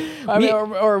merge.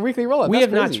 Or weekly roll up. We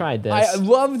That's have not crazy. tried this. I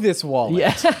love this wallet.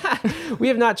 Yeah. We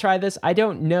have not tried this. I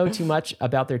don't know too much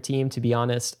about their team, to be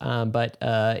honest. But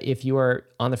if you are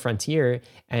on the frontier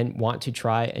and want to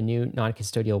try a new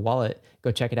non-custodial wallet,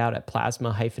 go check it out at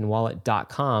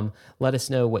plasma-wallet.com. Let us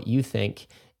know what you think.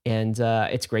 And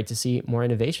it's great to see more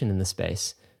innovation in the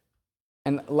space.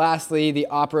 And lastly, the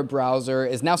Opera browser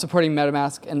is now supporting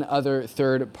MetaMask and other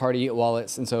third-party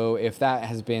wallets. And so if that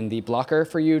has been the blocker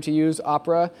for you to use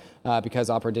Opera,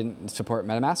 because Opera didn't support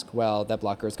MetaMask, well, that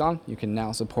blocker is gone. You can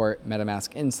now support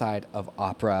MetaMask inside of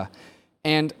Opera.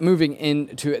 And moving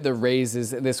into the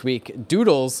raises this week,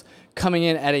 Doodles coming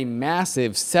in at a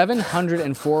massive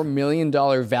 $704 million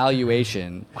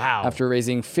valuation. Wow. After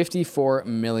raising $54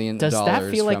 million. Does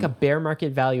that feel like a bear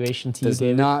market valuation to you,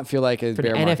 David? Does not feel like a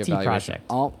bear market NFT valuation. project.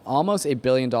 Almost $1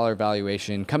 billion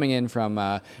valuation coming in from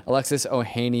Alexis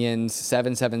Ohanian's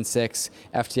 776,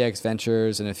 FTX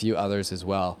Ventures, and a few others as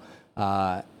well.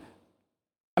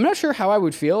 I'm not sure how I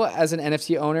would feel as an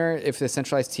NFT owner if the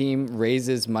centralized team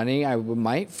raises money. I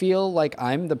might feel like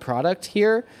I'm the product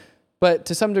here, but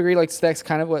to some degree, like that's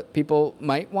kind of what people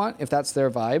might want if that's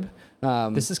their vibe.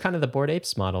 This is kind of the Bored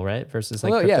Apes model, right? Versus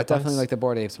like yeah, CryptoPunks. definitely like the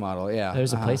Bored Apes model. Yeah,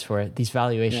 there's a place for it. These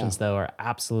valuations, though, are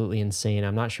absolutely insane.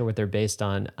 I'm not sure what they're based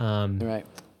on. Right.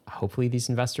 Hopefully, these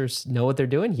investors know what they're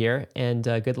doing here, and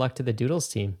good luck to the Doodles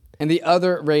team. And the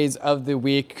other raise of the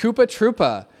week, Koopa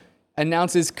Troopa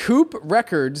announces Coop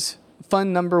Records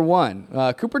Fund Number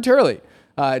 1. Cooper Turley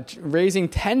raising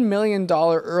 $10 million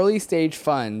early stage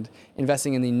fund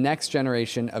investing in the next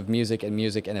generation of music and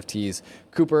music NFTs.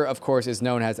 Cooper, of course, is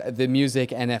known as the music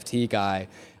NFT guy.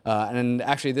 And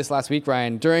actually this last week,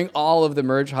 Ryan, during all of the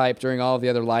merge hype, during all of the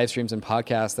other live streams and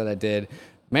podcasts that I did,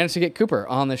 managed to get Cooper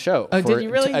on the show. Oh, did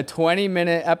you really? A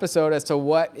 20-minute episode as to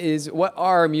what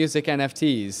are music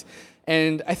NFTs.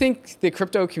 And I think the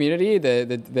crypto community,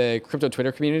 the crypto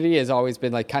Twitter community has always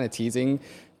been like kind of teasing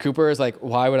Cooper is like,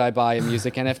 why would I buy a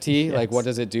music NFT? Yes. Like, what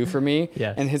does it do for me?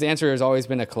 Yes. And his answer has always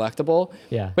been a collectible.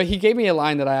 Yeah. But he gave me a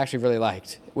line that I actually really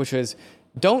liked, which was,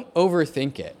 don't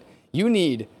overthink it. You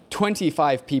need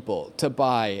 25 people to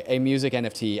buy a music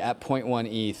NFT at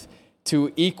 0.1 ETH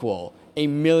to equal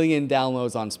 1 million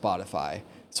downloads on Spotify.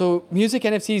 So music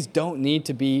NFTs don't need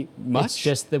to be much. It's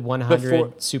just the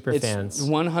 100 super fans. It's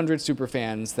 100 super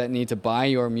fans that need to buy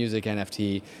your music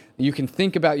NFT. You can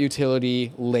think about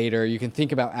utility later. You can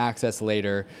think about access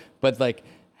later. But like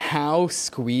how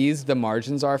squeezed the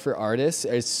margins are for artists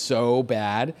is so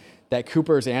bad that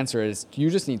Cooper's answer is you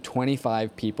just need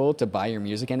 25 people to buy your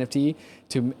music NFT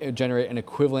to generate an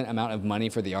equivalent amount of money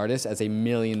for the artist as $1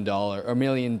 million or 1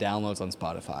 million downloads on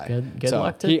Spotify. Good so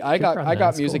luck to I got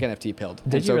That's music cool. NFT pilled. Did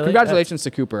And you so really? congratulations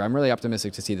to Cooper. I'm really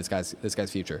optimistic to see this guy's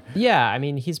future. Yeah, I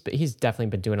mean, he's definitely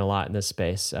been doing a lot in this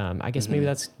space. I guess maybe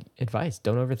that's advice.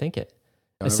 Don't overthink it.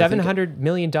 A $700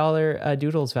 million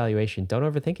Doodles valuation. Don't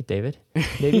overthink it, David.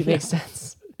 Maybe it makes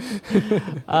sense.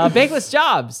 Bankless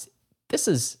Jobs. This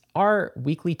is our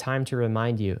weekly time to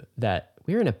remind you that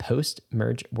we're in a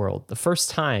post-merge world. The first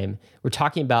time we're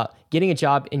talking about getting a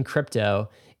job in crypto,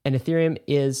 and Ethereum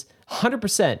is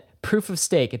 100% proof of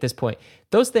stake at this point.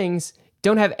 Those things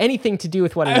don't have anything to do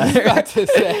with one another. I was about to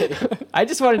say. I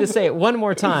just wanted to say it one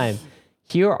more time.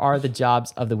 Here are the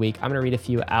jobs of the week. I'm going to read a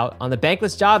few out. On the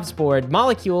Bankless jobs board,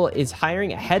 Molecule is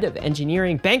hiring a head of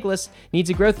engineering. Bankless needs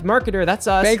a growth marketer. That's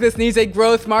us. Bankless needs a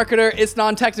growth marketer. It's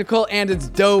non-technical and it's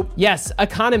dope. Yes,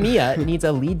 Economia needs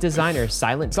a lead designer.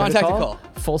 Silent Protocol,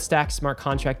 non-technical. full stack smart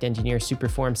contract engineer.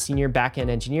 Superform senior backend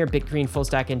engineer. Bitgreen full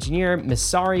stack engineer.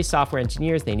 Masari software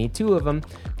engineers. They need 2 of them.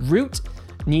 Root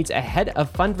needs a head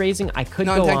of fundraising. I could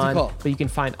go on, Non-technical. but you can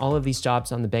find all of these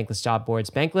jobs on the Bankless job boards,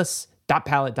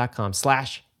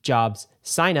 bankless.pallet.com/jobs.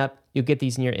 Sign up. You'll get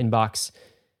these in your inbox.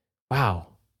 Wow.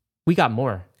 We got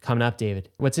more coming up, David.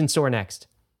 What's in store next?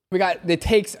 We got the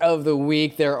takes of the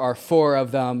week. There are 4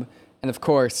 of them. And of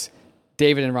course,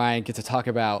 David and Ryan get to talk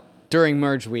about during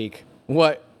merge week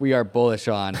what we are bullish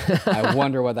on. I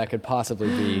wonder what that could possibly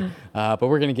be. But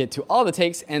we're going to get to all the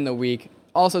takes in the week,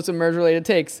 also some merge related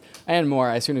takes and more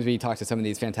as soon as we talk to some of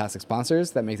these fantastic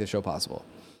sponsors that make the show possible.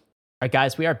 All right,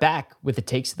 guys, we are back with the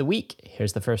takes of the week.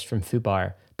 Here's the first from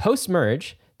Fubar.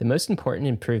 Post-merge, the most important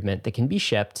improvement that can be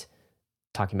shipped,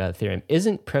 talking about Ethereum,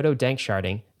 isn't proto-dank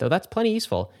sharding, though that's plenty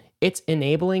useful. It's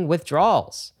enabling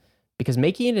withdrawals, because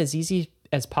making it as easy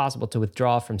as possible to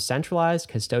withdraw from centralized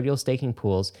custodial staking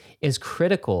pools is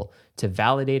critical to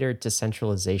validator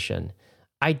decentralization.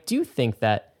 I do think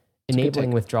that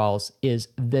enabling withdrawals is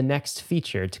the next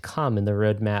feature to come in the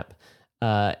roadmap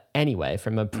anyway,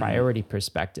 from a priority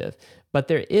perspective. But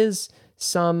there is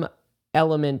some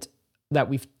element that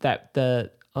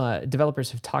the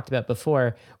developers have talked about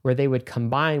before, where they would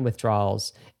combine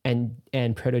withdrawals and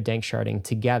proto-dank sharding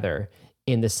together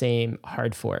in the same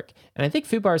hard fork. And I think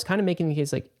Fubar is kind of making the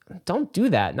case like, don't do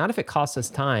that. Not if it costs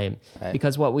us time,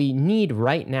 because what we need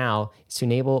right now is to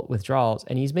enable withdrawals.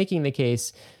 And he's making the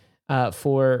case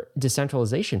for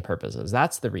decentralization purposes.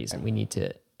 That's the reason we need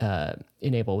to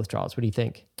enable withdrawals. What do you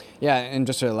think? Yeah, and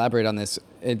just to elaborate on this,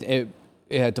 it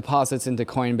deposits into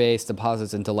Coinbase,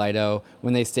 deposits into Lido.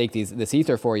 When they stake this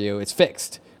Ether for you, it's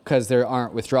fixed because there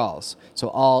aren't withdrawals. So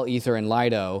all Ether and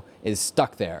Lido is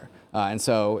stuck there. And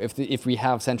so if we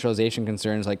have centralization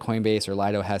concerns like Coinbase or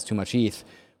Lido has too much ETH,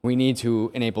 we need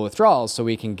to enable withdrawals so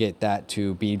we can get that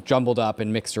to be jumbled up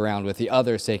and mixed around with the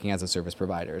other staking as a service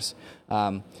providers.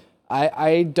 I'm not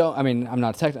a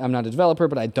developer,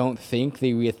 but I don't think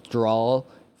the withdrawal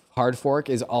hard fork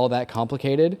is all that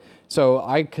complicated. So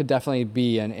I could definitely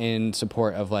be in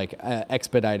support of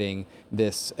expediting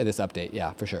this update.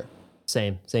 Yeah, for sure.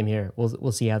 Same here.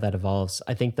 We'll see how that evolves.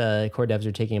 I think the core devs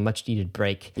are taking a much needed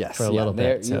break for a little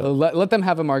bit. So. Let them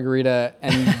have a margarita,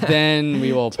 and then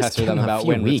we will pester them about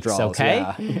when withdrawals. Okay,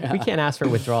 yeah. We can't ask for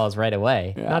withdrawals right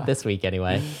away. Yeah. Not this week,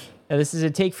 anyway. Now, this is a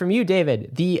take from you,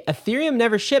 David. The Ethereum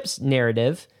never ships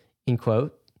narrative, in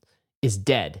quote, is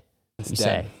dead. It's you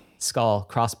dead. Say skull,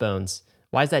 crossbones.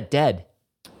 Why is that dead?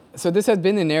 So this has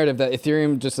been the narrative that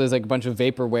Ethereum just is like a bunch of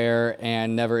vaporware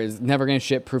and never going to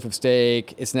ship proof of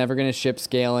stake. It's never going to ship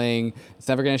scaling. It's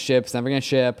never going to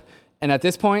ship. And at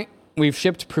this point, we've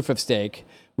shipped proof of stake.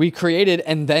 We created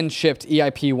and then shipped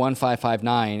EIP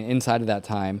 1559 inside of that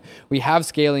time. We have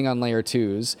scaling on layer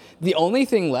 2s. The only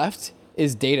thing left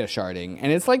is data sharding.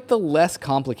 And it's like the less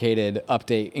complicated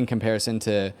update in comparison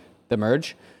to the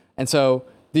merge. And so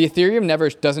the Ethereum never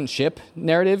doesn't ship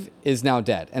narrative is now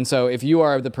dead. And so if you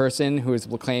are the person who is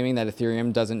claiming that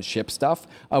Ethereum doesn't ship stuff,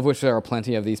 of which there are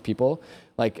plenty of these people,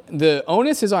 like the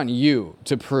onus is on you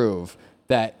to prove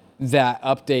that that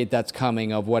update that's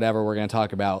coming of whatever we're going to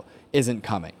talk about isn't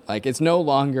coming. Like it's no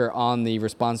longer on the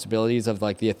responsibilities of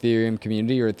like the Ethereum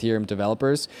community or Ethereum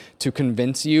developers to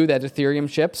convince you that Ethereum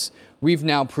ships. We've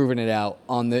now proven it out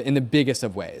in the biggest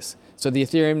of ways. So the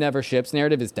Ethereum never ships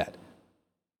narrative is dead.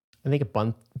 I think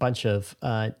a bunch of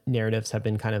narratives have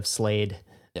been kind of slayed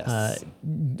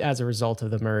as a result of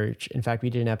the merge. In fact, we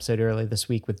did an episode earlier this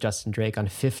week with Justin Drake on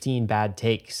 15 bad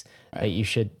takes that you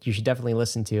should definitely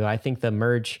listen to. I think the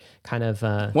merge kind of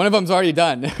one of them's already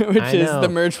done, which is the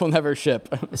merge will never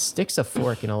ship. Sticks a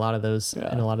fork in a lot of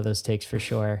those takes for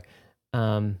sure.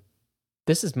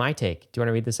 This is my take. Do you want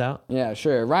to read this out? Yeah,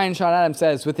 sure. Ryan Sean Adams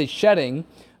says, with the shedding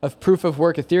of proof of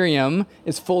work, Ethereum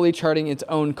is fully charting its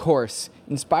own course,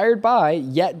 inspired by,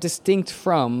 yet distinct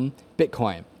from,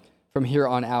 Bitcoin. From here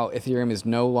on out, Ethereum is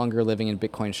no longer living in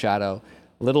Bitcoin's shadow.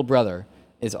 Little brother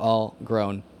is all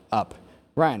grown up.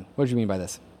 Ryan, what do you mean by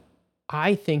this?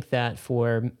 I think that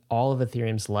for all of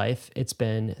Ethereum's life, it's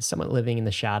been somewhat living in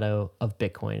the shadow of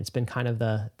Bitcoin. It's been kind of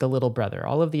the little brother.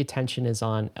 All of the attention is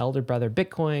on elder brother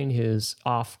Bitcoin, who's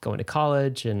off going to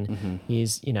college, and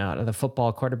he's, the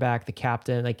football quarterback, the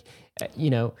captain. Like,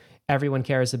 everyone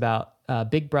cares about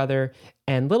Big Brother,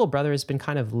 and little brother has been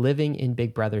kind of living in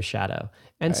Big Brother's shadow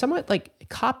and somewhat like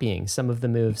copying some of the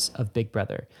moves of Big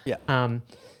Brother. Yeah.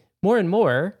 More and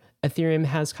more, Ethereum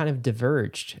has kind of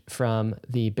diverged from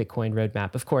the Bitcoin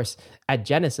roadmap. Of course, at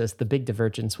Genesis, the big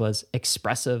divergence was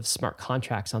expressive smart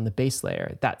contracts on the base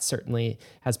layer. That certainly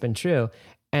has been true.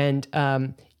 And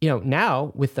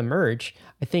now with the merge,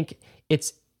 I think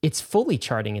it's fully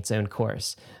charting its own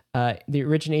course. The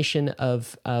origination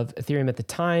of Ethereum at the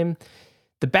time,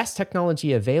 the best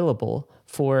technology available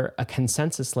for a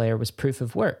consensus layer was proof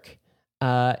of work.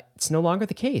 It's no longer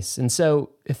the case. And so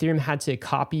Ethereum had to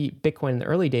copy Bitcoin in the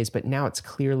early days, but now it's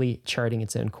clearly charting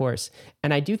its own course.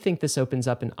 And I do think this opens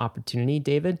up an opportunity,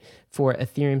 David, for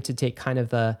Ethereum to take kind of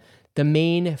the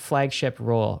main flagship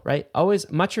role, right?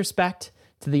 Always much respect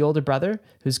to the older brother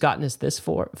who's gotten us this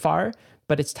far,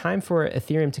 but it's time for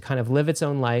Ethereum to kind of live its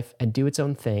own life and do its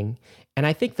own thing. And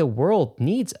I think the world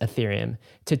needs Ethereum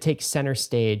to take center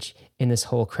stage in this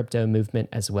whole crypto movement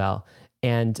as well.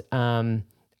 And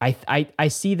I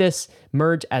see this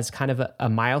merge as kind of a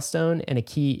milestone and a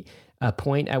key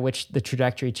point at which the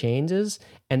trajectory changes,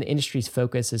 and the industry's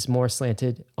focus is more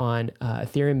slanted on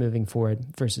Ethereum moving forward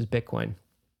versus Bitcoin.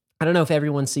 I don't know if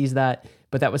everyone sees that,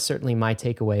 but that was certainly my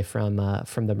takeaway from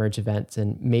the merge event,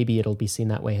 and able it'll be seen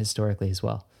that way historically as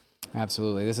well.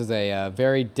 Absolutely. This is a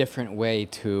very different way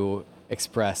to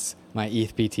express my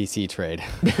ETH BTC trade.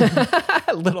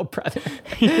 Little brother.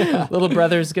 Yeah. Little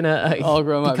brother's going to all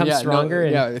grow up. Become stronger.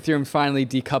 Ethereum finally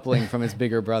decoupling from his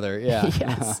bigger brother. Yeah.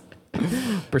 Yes.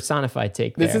 Personified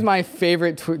take This is my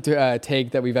favorite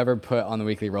take that we've ever put on the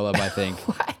weekly roll-up, I think.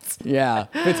 What? Yeah.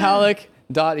 Vitalik.eth,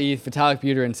 Vitalik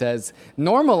Buterin says,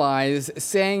 normalize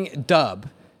saying dub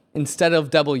instead of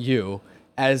W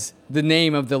as the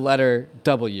name of the letter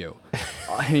W.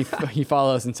 And he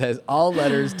follows and says, all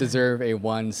letters deserve a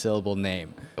one-syllable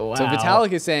name. Wow. So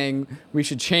Vitalik is saying we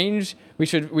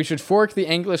should fork the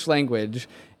English language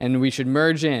and we should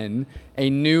merge in a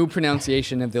new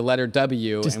pronunciation of the letter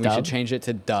W. Just and dub? We should change it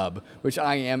to dub, which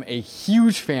I am a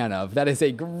huge fan of. That is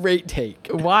a great take.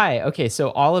 Why? Okay, so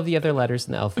all of the other letters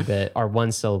in the alphabet are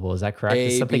one syllable. Is that correct?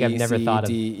 It's something I've never thought of.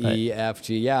 A, B, C, D, E, F,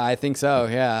 G. Yeah, I think so.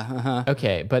 Yeah. Uh-huh.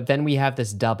 Okay, but then we have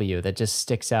this W that just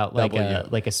sticks out like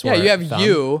a sore Yeah, you have thumb.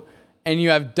 U and you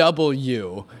have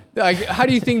W. Like, how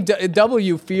do you think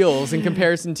W feels in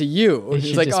comparison to you? It's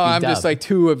should like, just oh, be I'm dub. just like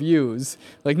two of U's.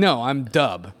 Like, no, I'm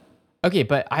dub. Okay,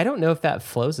 but I don't know if that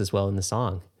flows as well in the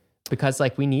song because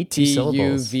like we need two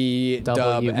syllables. D-U-V, dub,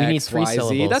 W. We need three XYZ.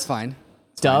 syllables. That's fine.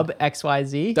 Dub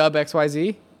XYZ. Dub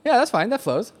XYZ. Yeah, that's fine. That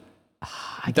flows.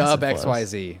 I guess Dub it flows.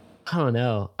 XYZ. I don't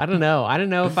know. I don't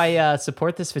know if I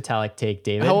support this Vitalik take,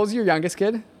 David. How old's your youngest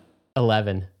kid?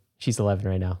 11. She's 11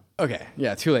 right now. Okay.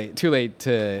 Yeah, too late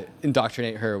to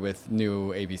indoctrinate her with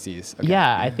new ABCs. Okay.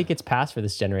 Yeah, I think it's past for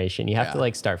this generation. You have Yeah. to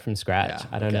like start from scratch. Yeah,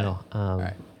 I don't know.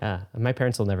 right. Yeah, my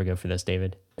parents will never go for this,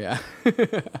 David. Yeah.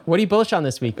 What are you bullish on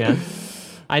this week, man?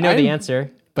 I know the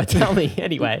answer, but tell me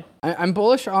anyway. I'm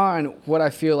bullish on what I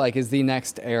feel like is the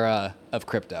next era of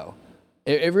crypto.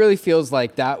 It really feels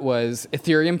like that was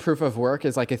Ethereum proof of work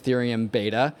is like Ethereum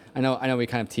beta. I know we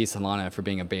kind of tease Solana for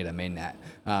being a beta mainnet,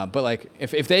 but like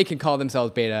if they can call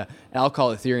themselves beta, I'll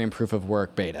call Ethereum proof of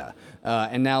work beta.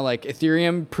 And now like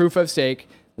Ethereum proof of stake,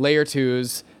 layer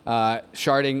twos,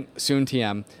 sharding soon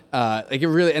TM. Like it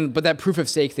really, but that proof of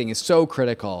stake thing is so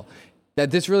critical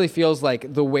that this really feels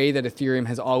like the way that Ethereum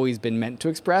has always been meant to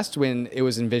express when it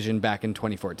was envisioned back in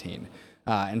 2014.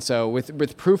 And so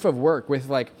with proof of work, with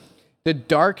like the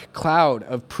dark cloud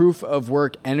of proof of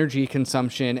work energy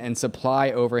consumption and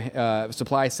supply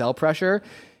sell pressure,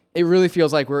 it really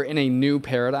feels like we're in a new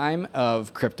paradigm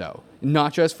of crypto,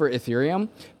 not just for Ethereum,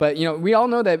 but we all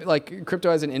know that like crypto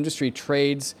as an industry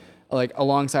trades like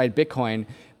alongside Bitcoin.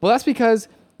 Well, that's because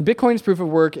Bitcoin's proof of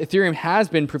work, Ethereum has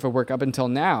been proof of work up until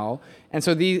now, and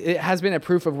so it has been a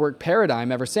proof of work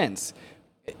paradigm ever since.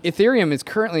 Ethereum is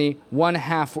currently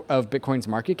 1/2 of Bitcoin's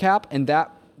market cap, and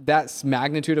that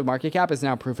magnitude of market cap is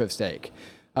now proof of stake.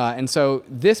 And so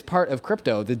this part of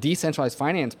crypto, the decentralized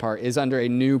finance part, is under a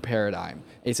new paradigm.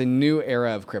 It's a new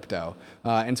era of crypto.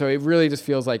 And so it really just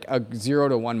feels like a 0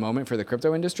 to 1 moment for the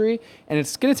crypto industry. And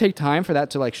it's going to take time for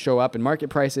that to like show up in market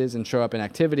prices and show up in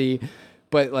activity.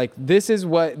 But like this is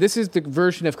the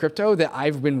version of crypto that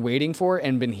I've been waiting for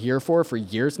and been here for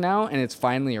years now. And it's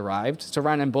finally arrived. So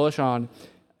Ryan, I'm bullish on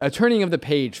a turning of the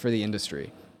page for the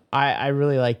industry. I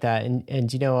really like that. And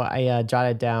I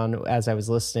jotted down as I was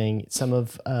listening some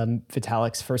of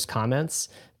Vitalik's first comments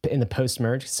in the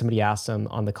post-merge. Somebody asked him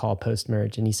on the call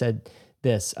post-merge, and he said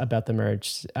this about the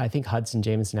merge. I think Hudson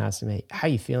Jameson asked him, hey, how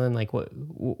you feeling? Like,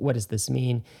 what does this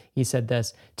mean? He said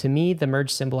this, to me, the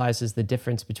merge symbolizes the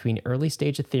difference between early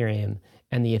stage Ethereum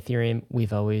and the Ethereum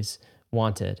we've always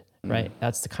wanted, right?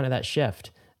 That's the kind of that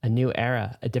shift, a new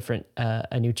era,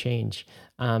 a new change.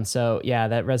 So yeah,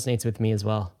 that resonates with me as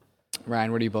well.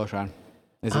 Ryan, what are you bullish on?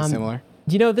 Is it similar?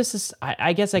 This is,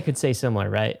 I guess I could say similar,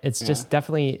 right? It's just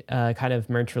definitely kind of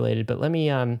merge related, but let me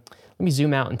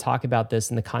zoom out and talk about this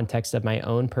in the context of my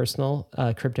own personal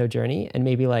crypto journey and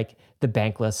maybe like the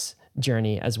bankless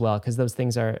journey as well, because those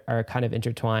things are kind of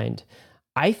intertwined.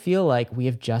 I feel like we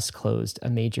have just closed a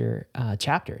major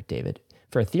chapter, David.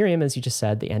 For Ethereum, as you just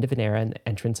said, the end of an era and the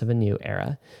entrance of a new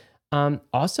era.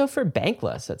 Also for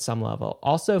Bankless at some level.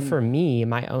 Also for me,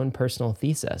 my own personal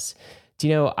thesis. Do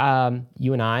you know,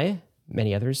 you and I,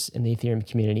 many others in the Ethereum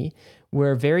community,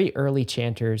 were very early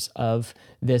chanters of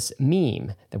this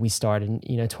meme that we started in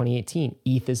 2018.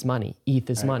 ETH is money. ETH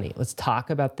is money. Let's talk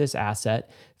about this asset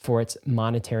for its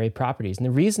monetary properties. And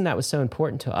the reason that was so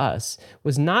important to us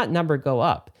was not number go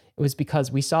up. It was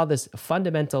because we saw this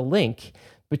fundamental link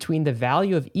between the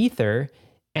value of Ether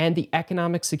and the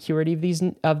economic security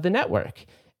of the network.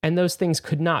 And those things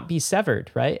could not be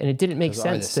severed, right? And it didn't make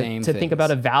sense to think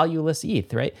about a valueless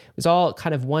ETH, right? It was all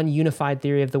kind of one unified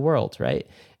theory of the world, right?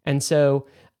 And so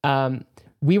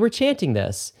we were chanting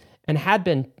this and had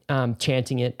been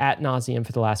chanting it ad nauseum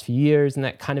for the last few years. And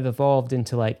that kind of evolved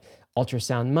into like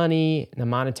ultrasound money and the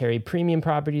monetary premium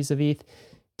properties of ETH.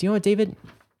 Do you know what, David?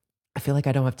 I feel like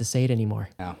I don't have to say it anymore.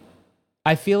 No.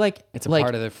 I feel like it's a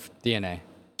part of the DNA.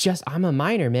 I'm a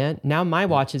miner, man. Now my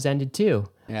watch has ended too.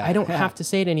 Yeah. I don't have to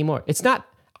say it anymore. It's not,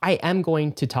 I am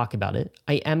going to talk about it.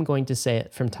 I am going to say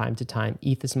it from time to time.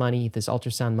 ETH is money, ETH is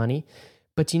ultrasound money.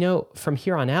 But from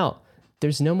here on out,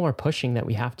 there's no more pushing that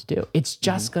we have to do. It's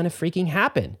just going to freaking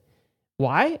happen.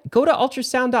 Why? Go to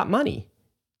ultrasound.money.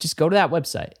 Just go to that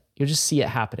website. You'll just see it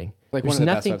happening. Like one of the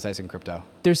best websites in crypto.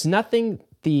 There's nothing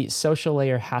the social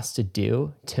layer has to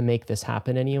do to make this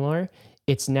happen anymore.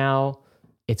 It's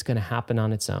going to happen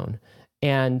on its own.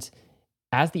 And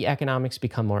as the economics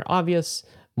become more obvious,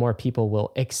 more people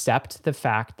will accept the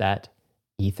fact that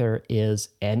Ether is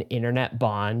an internet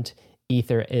bond.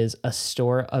 Ether is a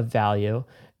store of value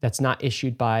that's not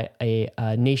issued by a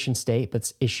nation state, but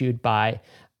it's issued by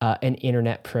an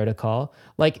internet protocol.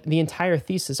 Like the entire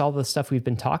thesis, all the stuff we've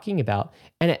been talking about.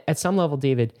 And at some level,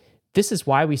 David, this is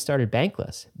why we started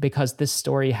Bankless, because this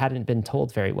story hadn't been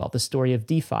told very well. The story of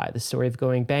DeFi, the story of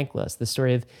going bankless, the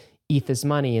story of ETH is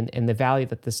money and the value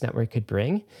that this network could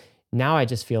bring. Now I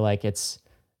just feel like it's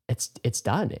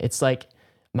done. It's like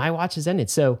my watch has ended.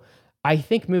 So I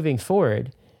think moving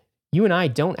forward, you and I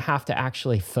don't have to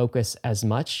actually focus as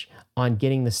much on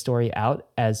getting the story out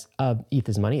as ETH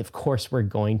is money. Of course we're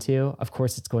going to. Of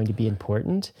course it's going to be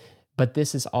important. But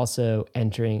this is also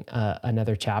entering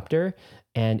another chapter.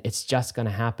 And it's just going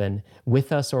to happen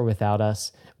with us or without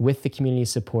us, with the community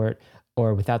support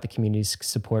or without the community's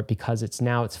support, because it's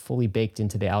fully baked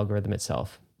into the algorithm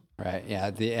itself. Right.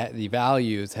 Yeah. The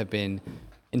values have been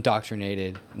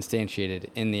indoctrinated, instantiated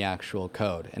in the actual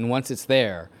code. And once it's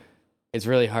there, it's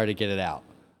really hard to get it out.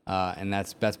 And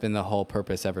that's been the whole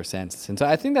purpose ever since. And so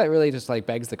I think that really just like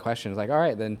begs the question. It's like, all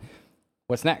right, then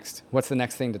what's next? What's the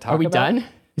next thing to talk about? Are we done?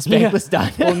 Is Bankless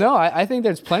done? Well, no, I think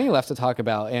there's plenty left to talk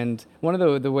about. And one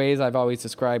of the ways I've always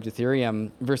described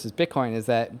Ethereum versus Bitcoin is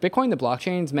that Bitcoin, the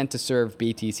blockchain, is meant to serve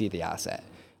BTC, the asset.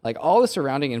 Like all the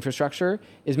surrounding infrastructure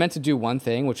is meant to do one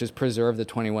thing, which is preserve the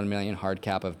 21 million hard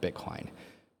cap of Bitcoin.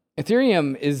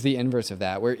 Ethereum is the inverse of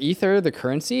that, where Ether, the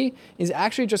currency, is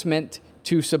actually just meant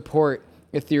to support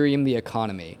Ethereum, the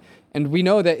economy. And we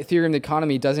know that Ethereum, the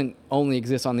economy, doesn't only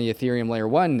exist on the Ethereum layer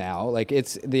 1 now. Like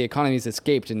the economy's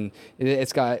escaped and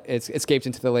it's escaped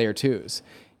into the layer 2s.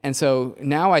 And so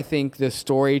now I think the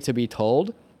story to be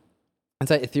told is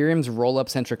that Ethereum's roll-up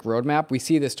centric roadmap, we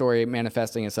see this story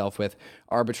manifesting itself with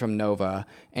Arbitrum Nova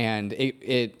and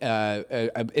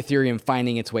Ethereum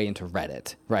finding its way into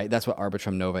Reddit, right? That's what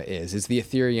Arbitrum Nova is the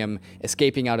Ethereum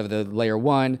escaping out of the layer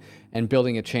 1 and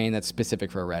building a chain that's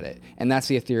specific for Reddit. And that's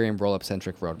the Ethereum roll-up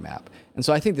centric roadmap. And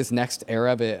so I think this next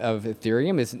era of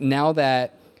Ethereum is now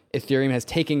that Ethereum has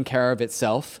taken care of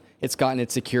itself, it's gotten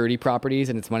its security properties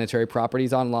and its monetary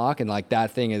properties on lock, and like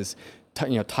that thing is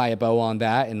tie a bow on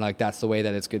that, and like that's the way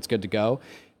that it's good to go.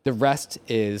 The rest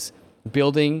is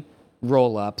building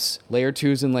roll-ups, layer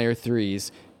 2s and layer 3s,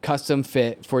 custom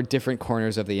fit for different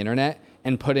corners of the internet,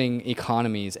 and putting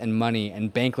economies and money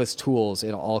and bankless tools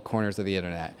in all corners of the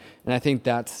internet. And I think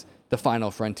that's the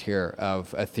final frontier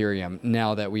of Ethereum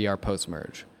now that we are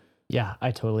post-merge. Yeah,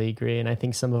 I totally agree. And I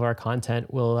think some of our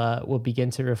content will begin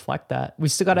to reflect that. We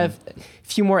still got a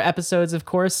few more episodes, of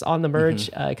course, on the merge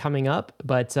coming up.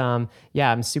 But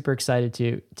yeah, I'm super excited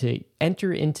to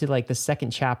enter into like the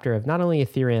second chapter of not only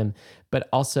Ethereum, but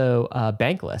also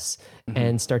Bankless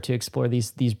and start to explore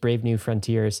these brave new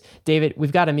frontiers. David,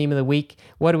 we've got a meme of the week.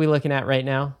 What are we looking at right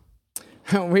now?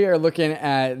 We are looking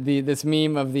at this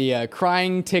meme of the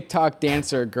crying TikTok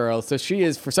dancer girl. So she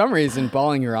is, for some reason,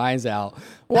 bawling her eyes out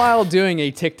while doing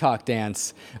a TikTok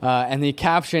dance. And the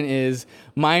caption is,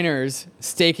 miners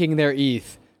staking their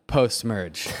ETH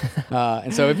post-merge.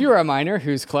 And so if you are a miner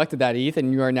who's collected that ETH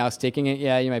and you are now staking it,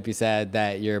 yeah, you might be sad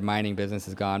that your mining business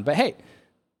is gone. But hey,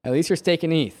 At least you're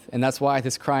staking ETH, and that's why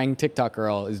this crying TikTok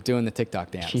girl is doing the TikTok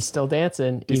dance. She's still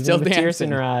dancing. She's even still with tears dancing.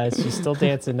 in her eyes. She's still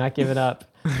dancing, not giving up.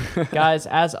 Guys,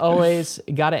 as always,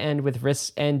 got to end with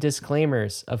risks and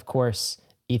disclaimers. Of course,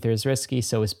 Ether is risky,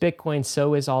 so is Bitcoin,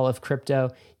 so is all of crypto.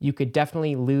 You could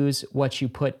definitely lose what you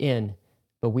put in,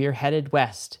 but we are headed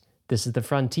west. This is the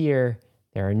frontier.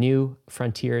 There are new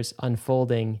frontiers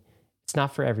unfolding. It's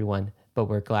not for everyone, but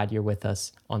we're glad you're with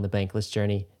us on the Bankless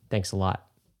journey. Thanks a lot.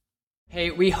 Hey,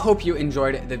 we hope you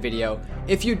enjoyed the video.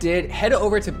 If you did, head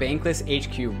over to Bankless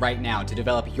HQ right now to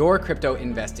develop your crypto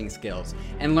investing skills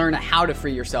and learn how to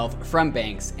free yourself from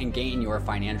banks and gain your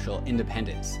financial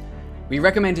independence. We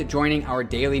recommend joining our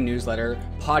daily newsletter,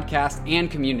 podcast,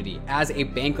 and community as a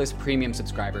Bankless Premium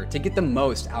subscriber to get the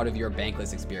most out of your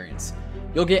Bankless experience.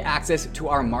 You'll get access to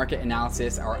our market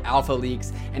analysis, our alpha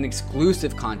leaks, and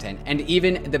exclusive content, and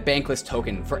even the Bankless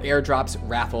token for airdrops,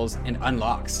 raffles, and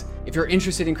unlocks. If you're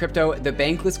interested in crypto, the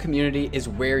Bankless community is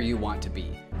where you want to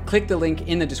be. Click the link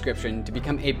in the description to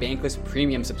become a Bankless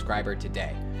Premium subscriber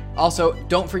today. Also,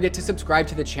 don't forget to subscribe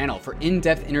to the channel for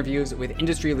in-depth interviews with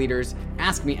industry leaders,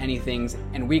 Ask Me Anythings,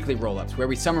 and weekly roll-ups where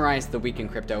we summarize the week in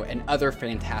crypto and other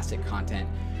fantastic content.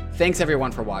 Thanks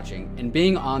everyone for watching and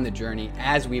being on the journey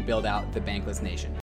as we build out the Bankless Nation.